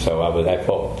that. And so I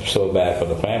felt so bad for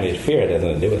the family. His fear had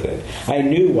nothing to do with it. I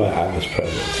knew why I was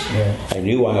present. Yeah. I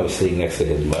knew why I was sitting next to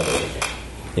his mother.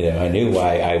 You know, I knew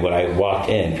why when I walked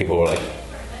in, people were like,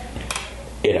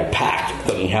 in a packed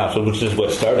fucking house, which is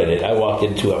what started it. I walked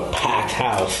into a packed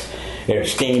house,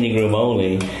 standing room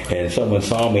only, and someone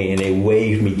saw me and they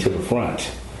waved me to the front.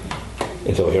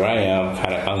 And so here I am,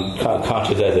 kind of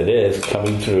unconscious as it is,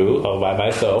 coming through all by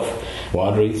myself,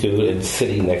 wandering through and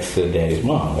sitting next to Danny's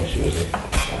mom. And she was like,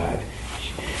 God.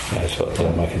 And I just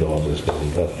felt my condolences because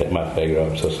he left my figure.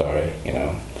 I'm so sorry, you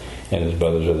know. And his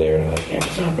brothers were there, and like, yeah,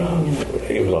 it's not wrong.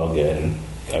 It was all good, and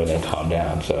everything calmed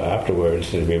down. So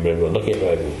afterwards, we were able to look at it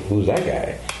like, who's that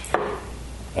guy?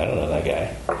 I don't know that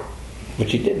guy.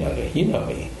 But you did know me. You know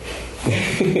me.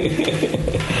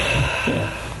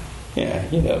 Yeah,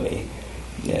 you know me.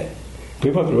 Yeah.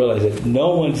 People have to realize that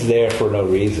no one's there for no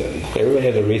reason. Everybody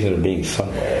has a reason of being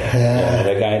somewhere. Yeah.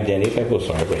 That guy Denny, I feel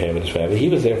sorry for him and his family. He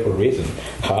was there for a reason.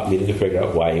 Cop needed to figure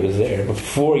out why he was there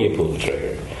before you pull the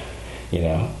trigger. You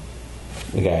know,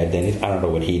 the guy Denny, I don't know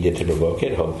what he did to provoke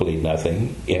it. Hopefully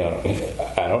nothing. You know,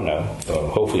 I don't know.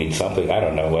 Hopefully something. I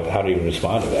don't know. How do you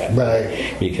respond to that?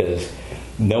 Right. Because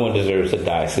no one deserves to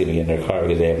die sleeping in their car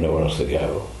because they have nowhere else to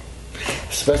go.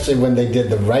 Especially when they did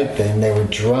the right thing. They were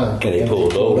drunk. And they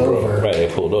pulled over. Right,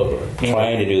 they pulled over. Yeah.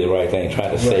 Trying to do the right thing,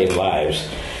 trying to save lives,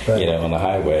 Right. you know, on the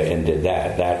highway, and did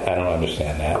that. That I don't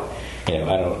understand that. You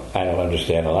know, I don't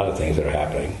understand a lot of things that are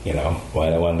happening. You know,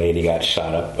 one lady got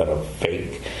shot up at a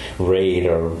fake raid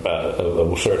or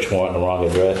a search warrant in the wrong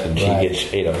address, and she Right.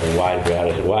 gets, you know, wide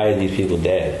grounded. Why are these people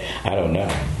dead? I don't know.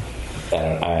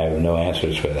 I have no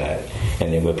answers for that.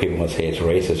 And then when people want to say it's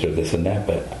racist or this and that,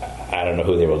 but I don't know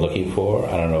who they were looking for.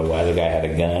 I don't know why the guy had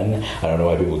a gun. I don't know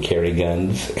why people carry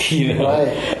guns. You know,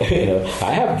 Right. You know,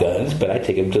 I have guns, but I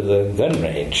take them to the gun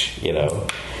range. You know,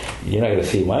 you're not going to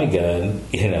see my gun,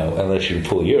 you know, unless you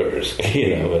pull yours.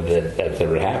 You know, but that's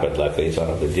never happened. Luckily, so I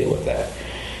don't have to deal with that.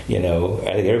 You know,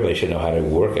 I think everybody should know how to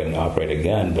work and operate a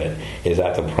gun, but is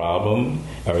that the problem,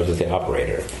 or is it the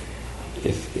operator?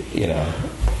 It's, you know,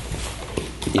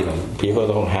 people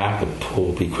don't have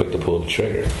to be quick to pull the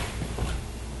trigger.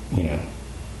 You know.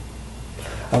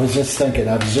 I was just thinking,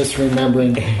 I was just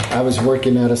remembering, I was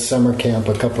working at a summer camp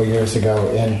a couple years ago,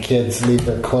 and kids leave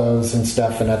their clothes and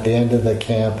stuff, and at the end of the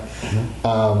camp,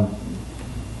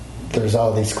 there's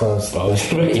all these clothes. All these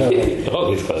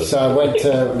clothes. So I went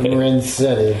to Marin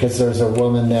City because there's a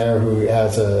woman there who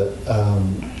has a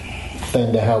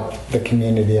thing to help the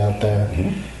community out there.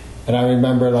 Mm-hmm. And I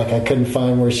remember, like, I couldn't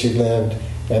find where she lived,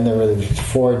 and there were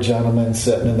 4 gentlemen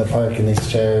sitting in the park in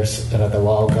these chairs, and I thought,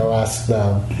 well, I'll go ask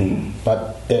them. Mm-hmm.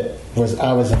 But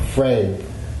I was afraid,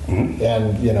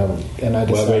 and you know, and I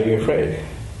just why were you afraid?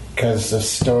 because of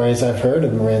stories I've heard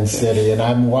of Marin City, and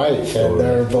I'm white and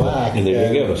they're black. And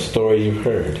there you go, a story you've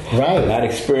heard, Right. Not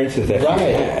experiences that Right,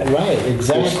 you've had, right,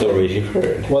 exactly. Just stories you've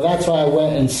heard. Well, that's why I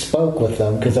went and spoke with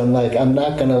them, because I'm like, I'm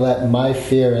not going to let my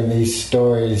fear in these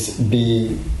stories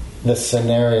be the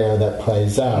scenario that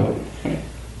plays out.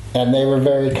 And they were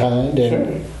very kind,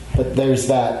 and but there's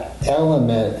that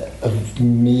element of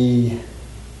me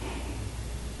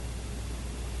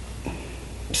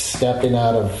stepping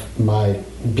out of my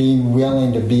being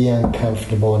willing to be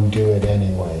uncomfortable and do it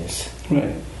anyways.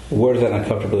 Right. Where does that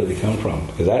uncomfortability come from?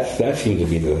 Because that seems to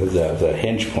be the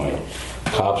hinge point.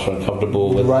 Cops are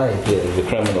uncomfortable with Right. the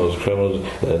criminals.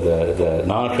 The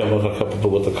non-criminals are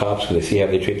uncomfortable with the cops because they see how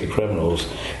they treat the criminals.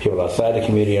 People outside the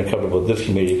community are uncomfortable with this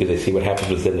community because they see what happens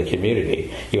within the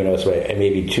community. Even though it's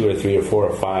maybe 2 or 3 or 4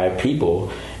 or 5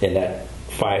 people in that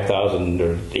 5,000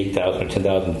 or 8,000 or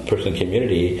 10,000 person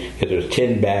community, because there's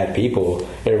 10 bad people,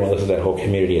 everyone looks at that whole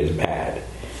community as bad,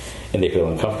 and they feel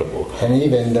uncomfortable. And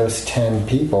even those 10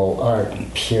 people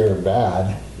aren't pure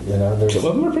bad. You know, there's Some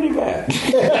of them are pretty bad.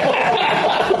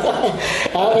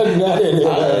 I haven't met any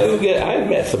of those. I've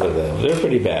met some of them. They're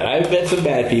pretty bad. I've met some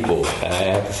bad people, and I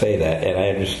have to say that, and I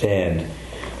understand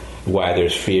why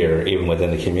there's fear even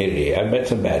within the community. I've met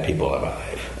some bad people in my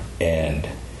life, and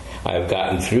I've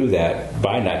gotten through that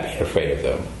by not being afraid of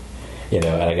them. You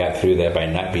know, and I got through that by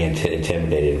not being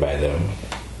intimidated by them,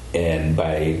 and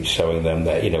by showing them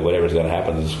that, you know, whatever's going to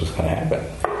happen is what's going to happen.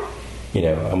 You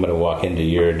know, I'm going to walk into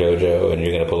your dojo and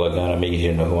you're going to pull a gun on me because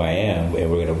you know who I am, and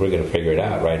we're going to figure it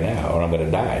out right now, or I'm going to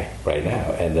die right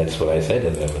now. And that's what I said to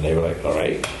them, and they were like, all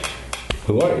right,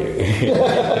 who are you?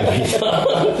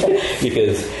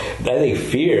 Because I think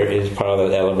fear is part of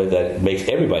that element that makes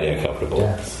everybody uncomfortable.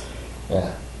 Yes.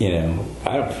 Yeah. You know,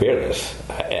 I'm fearless,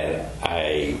 and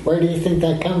I Where do you think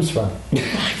that comes from?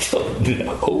 I don't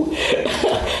know.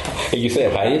 You say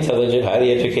I'm highly intelligent,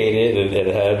 highly educated,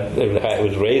 and I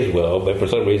was raised well, but for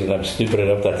some reason I'm stupid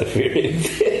enough not to fear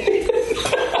anything.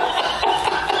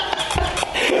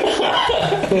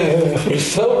 For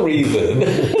some reason,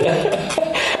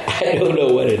 I don't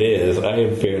know what it is. I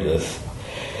am fearless,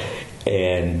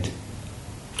 and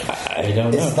I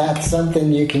don't know. Is that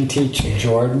something you can teach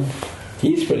Jordan?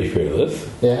 He's pretty fearless.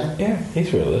 Yeah? Yeah, he's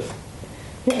fearless.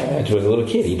 Yeah, as he was a little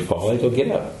kid, he'd fall, he'd go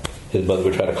get up. His mother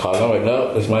would try to call him. I'm like,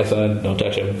 no, this is my son. Don't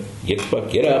touch him. Get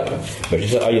up. But she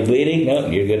said, are you bleeding? No,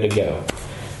 you're good to go.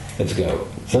 Let's go.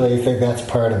 So you think that's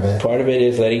part of it? Part of it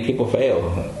is letting people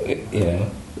fail. You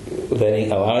know,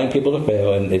 allowing people to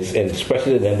fail, and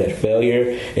expressing to them that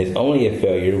failure is only a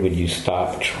failure when you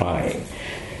stop trying.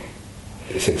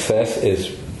 Success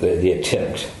is the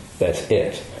attempt. That's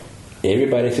it.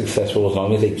 Everybody's successful as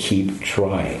long as they keep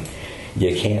trying.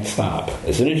 You can't stop.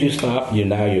 As soon as you stop, you're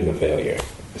the failure.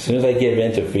 As soon as I give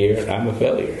in to fear, I'm a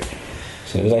failure. As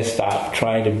soon as I stop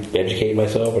trying to educate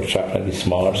myself or trying to be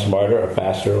smarter or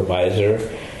faster or wiser,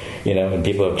 and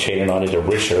people have chained on it to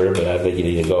richer, but I think you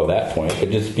need to go at that point.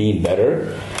 But just being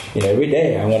better, every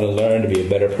day I want to learn to be a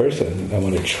better person. I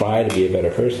want to try to be a better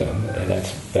person, and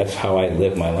that's how I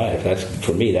live my life.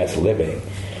 For me, that's living.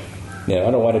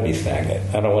 I don't want to be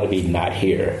stagnant. I don't want to be not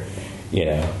here.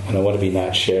 I don't want to be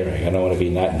not sharing. I don't want to be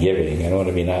not giving. I don't want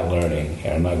to be not learning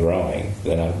or not growing.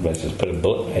 Then I just put a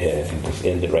bullet in my head and just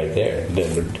end it right there.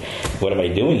 Then what am I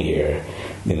doing here?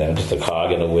 Just a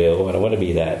cog in a wheel. I don't want to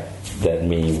be that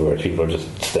meme where people are just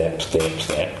stamp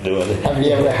doing it. Have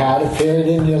you ever had a period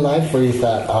in your life where you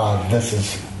thought,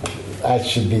 I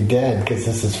should be dead because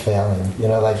this is failing?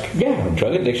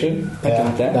 Drug addiction.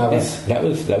 That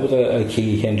was a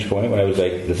key hinge point where I was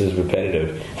like, this is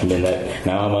repetitive.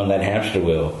 Now I'm on that hamster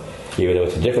wheel. Even though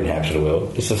it's a different hamster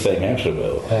wheel, it's the same hamster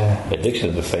wheel.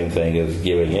 Addiction is the same thing as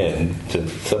giving in to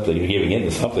something. You're giving in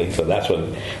to something, so that's why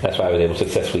I was able to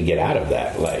successfully get out of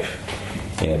that life.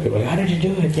 People are like, how did you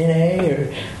do it? AA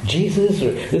or Jesus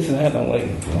or this and that? And I'm like,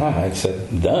 I said,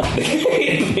 done.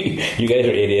 You guys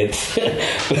are idiots.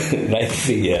 Nice to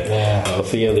see you. Yeah. I'll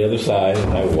see you on the other side.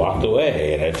 And I walked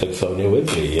away, and I took Sonia with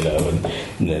me, and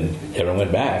then everyone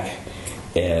went back.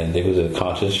 And it was a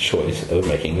conscious choice of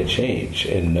making a change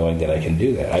and knowing that I can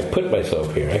do that. I put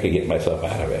myself here. I could get myself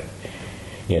out of it.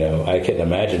 I can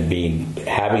imagine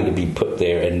having to be put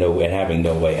there and having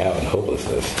no way out and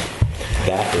hopelessness.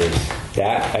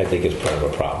 That I think is part of a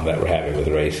problem that we're having with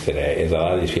race today. Is a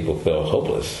lot of these people feel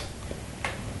hopeless.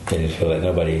 They just feel that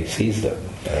nobody sees them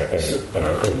or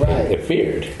they're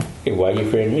feared. Hey, why are you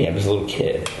fearing me? I'm just a little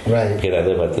kid. Right. Because I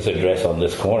live at this address on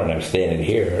this corner and I'm standing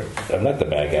here. I'm not the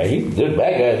bad guy. There's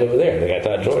bad guys over there. The guy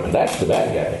Todd Jordan. That's the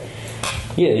bad guy.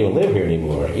 He doesn't even live here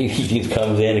anymore. He just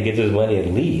comes in and gets his money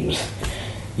and leaves.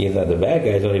 The bad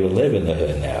guys don't even live in the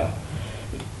hood now.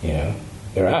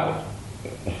 They're out.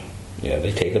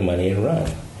 They take the money and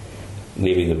run.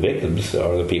 Leaving the victims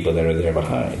are the people that are there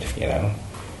behind.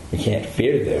 We can't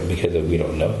fear them because we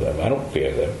don't know them. I don't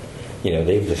fear them.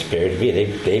 They've disparaged me.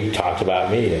 They've talked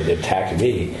about me. They've attacked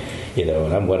me. And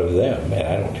I'm one of them. And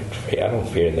I don't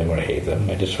fear them or hate them.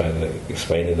 I just try to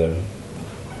explain to them,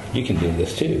 you can do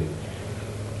this too.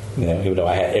 Even though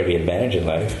I had every advantage in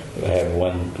life. I had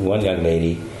one young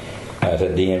lady. I was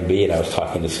at DMB and I was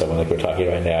talking to someone like we're talking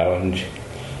right now, and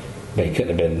they couldn't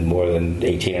have been more than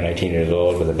 18 or 19 years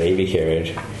old with a baby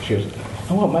carriage. She goes,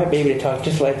 I want my baby to talk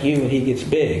just like you when he gets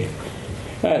big.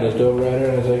 All right, let's go over at her.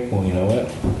 And I was like, well, you know what?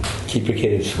 Keep your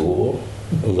kid in school,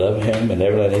 love him, and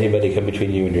never let anybody come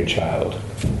between you and your child.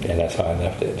 And that's how I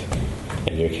left it.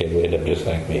 And your kid will end up just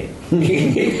like me.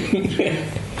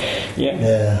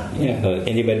 Yeah. Don't let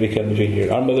anybody become between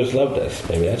you. Our mothers loved us.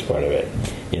 Maybe that's part of it.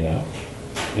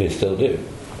 They still do.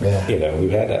 Yeah.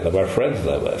 We've had that love. Our friends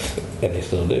love us, and they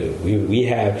still do. We've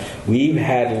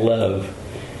had love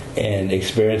and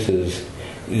experiences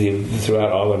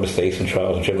throughout all our mistakes and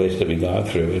trials and tribulations that we've gone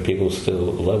through, and people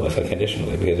still love us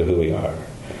unconditionally because of who we are.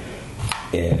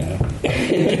 And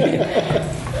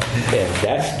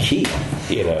that's key.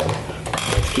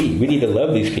 That's key. We need to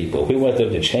love these people. We want them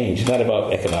to change. It's not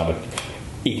about economic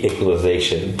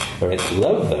equalization.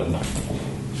 Love them.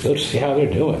 Go see how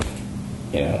they're doing.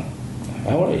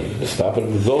 I want you to stop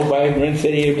and go by Green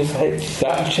City and just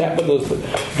stop and chat with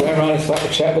drive around and stop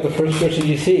and chat with the first person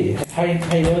you see. How you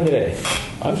doing today?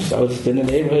 I was just in the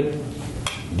neighborhood.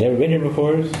 Never been here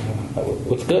before.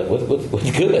 What's good?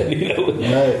 What's good?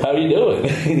 Right. How are you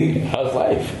doing? How's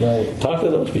life? Right. Talk to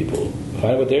those people.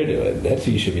 Find out what they're doing. That's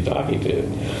who you should be talking to.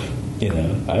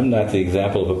 I'm not the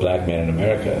example of a black man in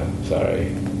America. Sorry,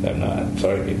 I'm not.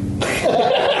 Sorry, people.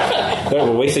 Sorry,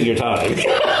 we're wasting your time.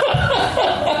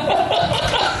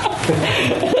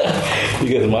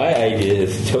 Because my idea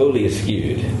is totally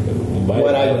skewed.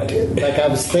 I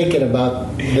was thinking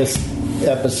about this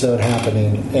episode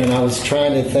happening, and I was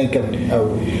trying to think of a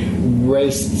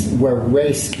race where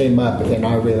race came up in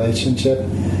our relationship,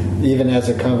 even as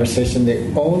a conversation.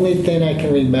 The only thing I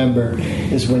can remember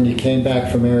is when you came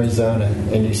back from Arizona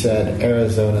and you said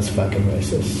Arizona's fucking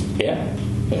racist. Yeah.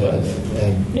 It was.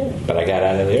 But I got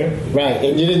out of there. Right,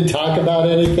 and you didn't talk about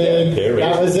anything.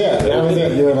 That was it.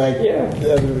 You were like,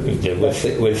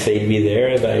 What saved me there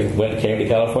is I came to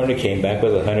California, came back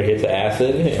with 100 hits of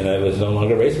acid, and I was no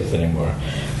longer racist anymore.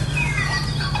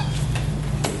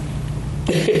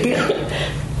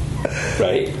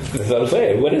 Right? That's what I'm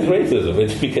saying. What is racism?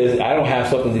 It's because I don't have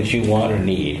something that you want or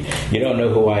need. You don't know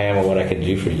who I am or what I can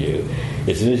do for you.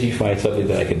 As soon as you find something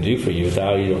that I can do for you,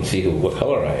 now you don't see what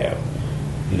color I am.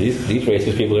 These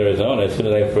racist people in Arizona, as soon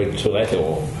as I say,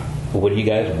 well, what do you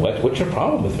guys, what's your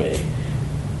problem with me?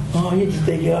 Oh, you just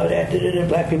think all that,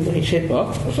 black people ain't shit. Well,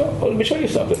 let me show you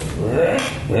something.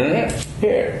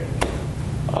 Here.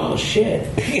 Oh, shit.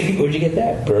 Where'd you get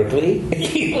that? Berkeley?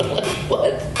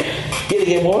 What? You gonna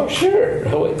get more? Sure.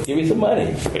 Oh, wait, give me some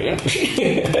money.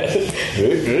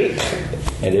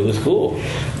 And it was cool.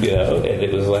 You know, and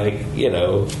it was like, you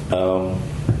know,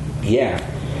 yeah.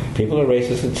 People are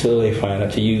racist until they find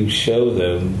out, till you show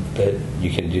them that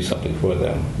you can do something for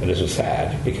them. And this was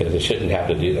sad because it shouldn't have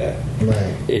to do that.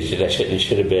 Right. It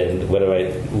should have been, why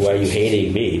are you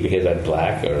hating me because I'm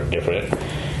black or different?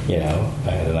 You know,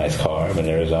 I had a nice car. I'm in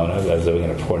Arizona. I was living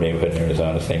in a poor neighborhood in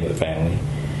Arizona, staying with a family.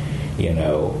 You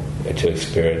know, to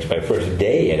experience my first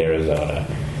day in Arizona.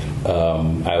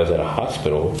 I was at a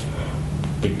hospital.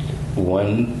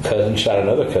 One cousin shot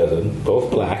another cousin,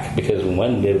 both black, because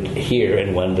one lived here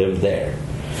and one lived there.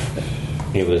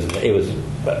 It was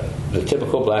the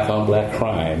typical black on black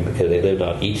crime because they lived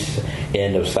on each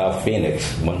end of South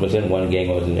Phoenix. One was in one gang,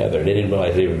 one was in the other. They didn't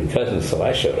realize they were cousins until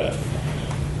I showed up.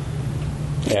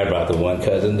 And I brought the one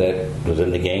cousin that was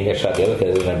in the gang that shot the other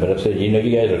cousin, and I went up and said, "You know,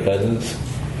 you guys are cousins."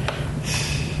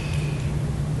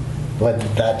 What,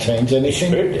 did that change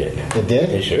anything? It sure did. It did?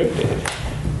 It sure did.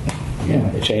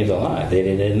 Yeah, it changed a lot. They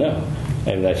didn't know.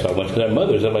 And that's why I went to their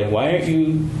mothers. I'm like, why aren't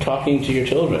you talking to your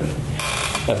children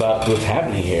about what's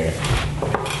happening here?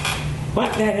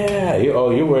 What?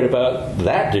 You're worried about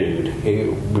that dude.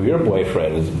 Your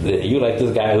boyfriend. You like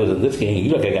this guy who's in this gang.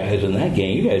 You like a guy who's in that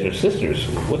gang. You guys are sisters.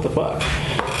 What the fuck?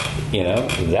 You know,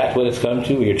 that's what it's come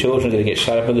to. Your children are going to get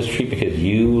shot up in the street because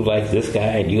you like this guy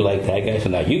and you like that guy. So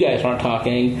now you guys aren't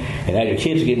talking, and now your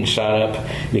kids are getting shot up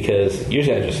because your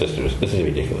guys are sisters. This is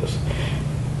ridiculous.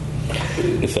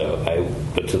 So I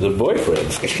went to the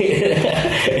boyfriends,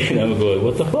 and I'm going,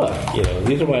 what the fuck? You know,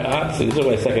 these are my aunts. These are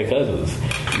my second cousins.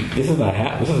 This is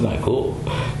not cool.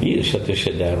 You need to shut this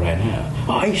shit down right now.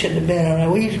 Oh, you shouldn't have been all right.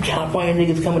 Well, you California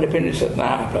niggas coming up here and said,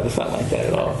 nah, brother, it's not like that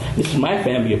at all. This is my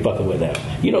family you're fucking with now.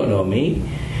 You don't know me.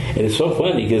 And it's so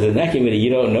funny because in that community, you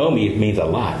don't know me, it means a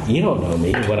lot. You don't know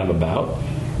me, what I'm about.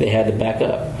 They had to back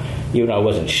up. Even though I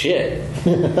wasn't shit.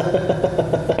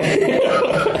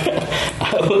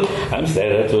 I'm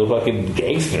standing up to a fucking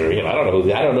gangster. You know, I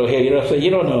don't know him. You know what I'm saying? You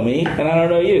don't know me, and I don't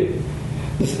know you.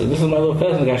 This is my little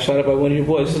cousin that got shot up by one of your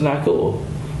boys. This is not cool.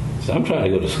 So I'm trying to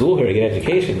go to school here to get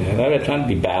education, man. I'm not trying to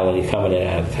be battling coming in and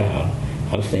out of town.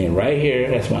 I'm staying right here.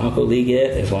 That's my Uncle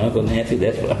Leggett. That's my Uncle Nancy.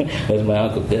 That's my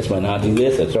uncle. That's my auntie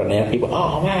this. That's our aunt people.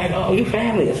 Oh man, oh you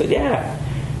family? I said, yeah,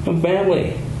 I'm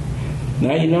family.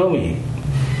 Now you know me.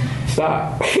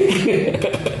 Stop.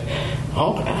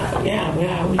 Oh, yeah,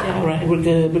 right. We're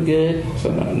good.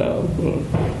 So no,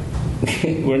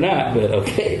 we're not. But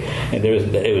okay. And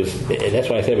that's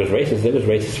why I said it was racist. It was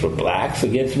racist for blacks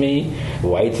against me,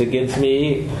 whites against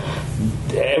me.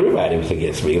 Everybody was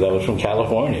against me because I was from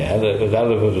California. I don't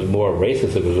know if it was more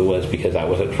racist as it was because I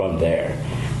wasn't from there.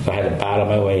 So I had to battle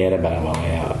my way in and battle my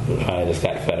way out. I just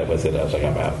got fed up with it. I was like,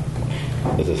 I'm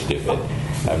out. This is stupid.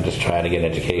 I'm just trying to get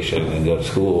an education and go to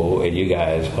school, and you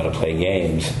guys want to play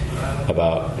games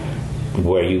about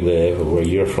where you live or where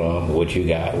you're from, what you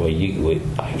got,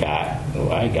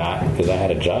 I got, because I had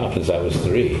a job since I was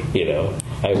 3, you know.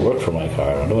 I worked for my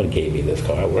car. No one gave me this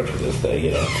car. I worked for this thing,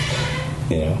 you know.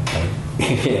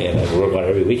 And I work on it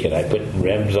every weekend. I put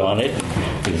rims on it,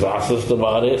 exhaust system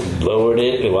on it, lowered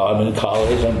it. While I'm in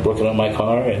college, I'm working on my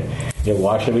car, and they're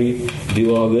watching me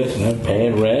do all this, and I'm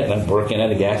paying rent, and I'm working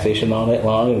at a gas station all night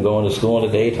long and going to school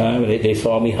in the daytime, and they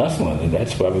saw me hustling, and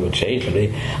that's probably what changed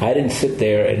me. I didn't sit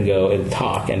there and go and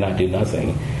talk and not do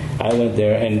nothing. I went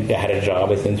there and had a job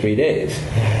within 3 days.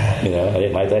 You know, I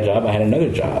didn't like that job. I had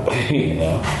another job. You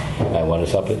know, I wanted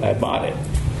something. I bought it.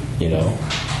 You know,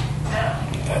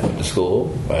 I went to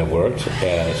school. I worked,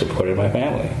 and I supported my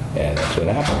family, and that's what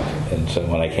happened. And so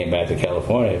when I came back to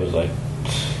California, it was like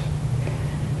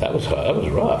that was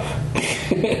rough.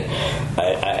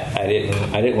 I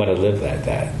didn't want to live like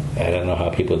that. I don't know how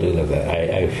people do live that.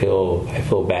 I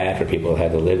feel bad for people that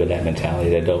have to live in that mentality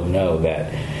that don't know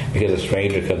that because a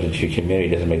stranger comes into your community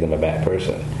doesn't make them a bad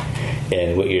person.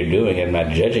 And what you're doing, I'm not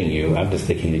judging you. I'm just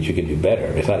thinking that you can do better.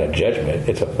 It's not a judgment.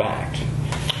 It's a fact.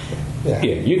 Yeah,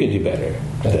 you can do better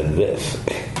than this.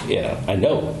 You know, I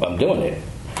know I'm doing it.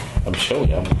 I'm showing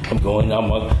you. I'm going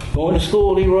to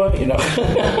school, Leroy. You know,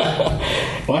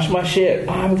 watch my shit.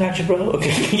 Oh, I got you, bro.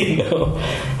 You know,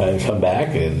 I come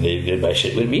back and my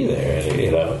shit would be there. You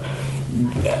know,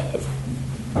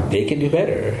 they can do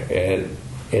better, and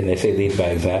they say lead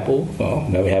by example. Well,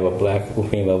 now we have a black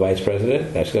female vice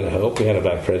president. That's going to help. We had a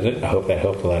black president. I hope that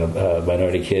helped a lot of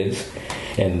minority kids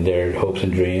and their hopes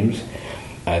and dreams.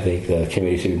 I think the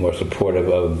community should be more supportive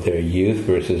of their youth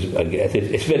versus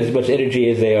spend as much energy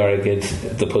as they are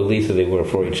against the police as they were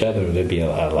for each other. There'd be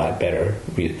a lot better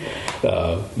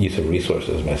use of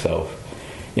resources myself.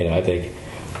 I think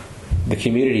the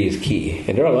community is key.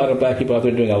 And there are a lot of black people out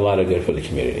there doing a lot of good for the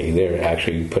community. They're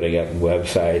actually putting up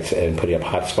websites and putting up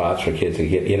hotspots for kids to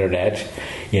get internet,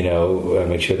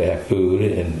 make sure they have food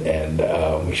and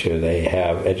make sure they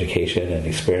have education and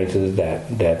experiences that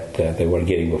they weren't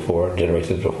getting before,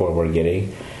 generations before weren't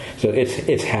getting. So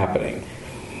it's happening.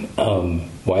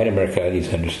 White America needs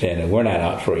to understand that we're not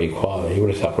out for equality.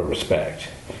 We're just out for respect.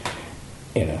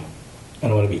 I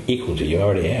don't want to be equal to you. I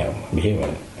already am. I'm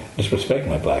human. Just respect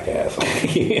my black ass. That's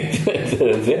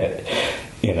it.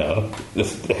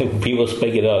 People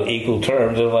speak it on equal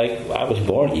terms. They're like, I was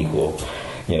born equal.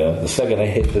 The second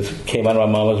I came out of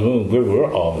my mama's womb,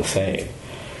 we're all the same.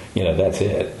 That's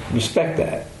it. Respect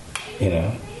that.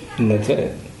 And that's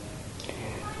it.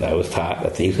 I was taught a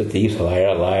thief's a thief, a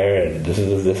liar, and this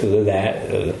is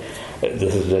that.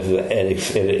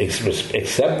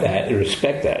 Accept that and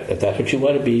respect that. If that's what you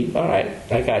want to be, all right,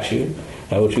 I got you.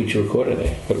 I will treat you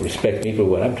accordingly, but respect me for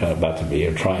what I'm about to be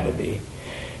or trying to be.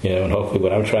 And hopefully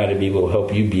what I'm trying to be will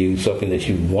help you be something that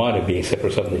you want to be, except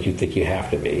for something that you think you have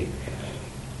to be.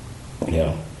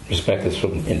 Respect is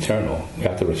from internal. You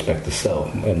have to respect the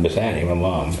self. And Miss Annie, my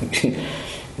mom,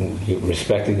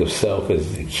 respecting of self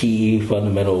is the key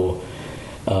fundamental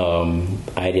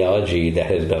ideology that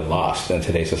has been lost in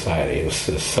today's society. It's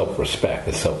self-respect,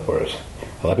 it's self-worth.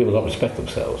 A lot of people don't respect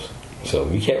themselves. So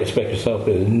if you can't respect yourself,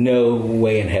 there's no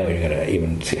way in hell you're going to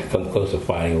even come close to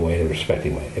finding a way of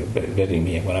respecting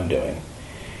me and what I'm doing.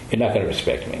 You're not going to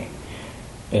respect me.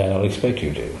 And I don't expect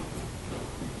you to.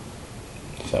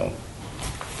 So.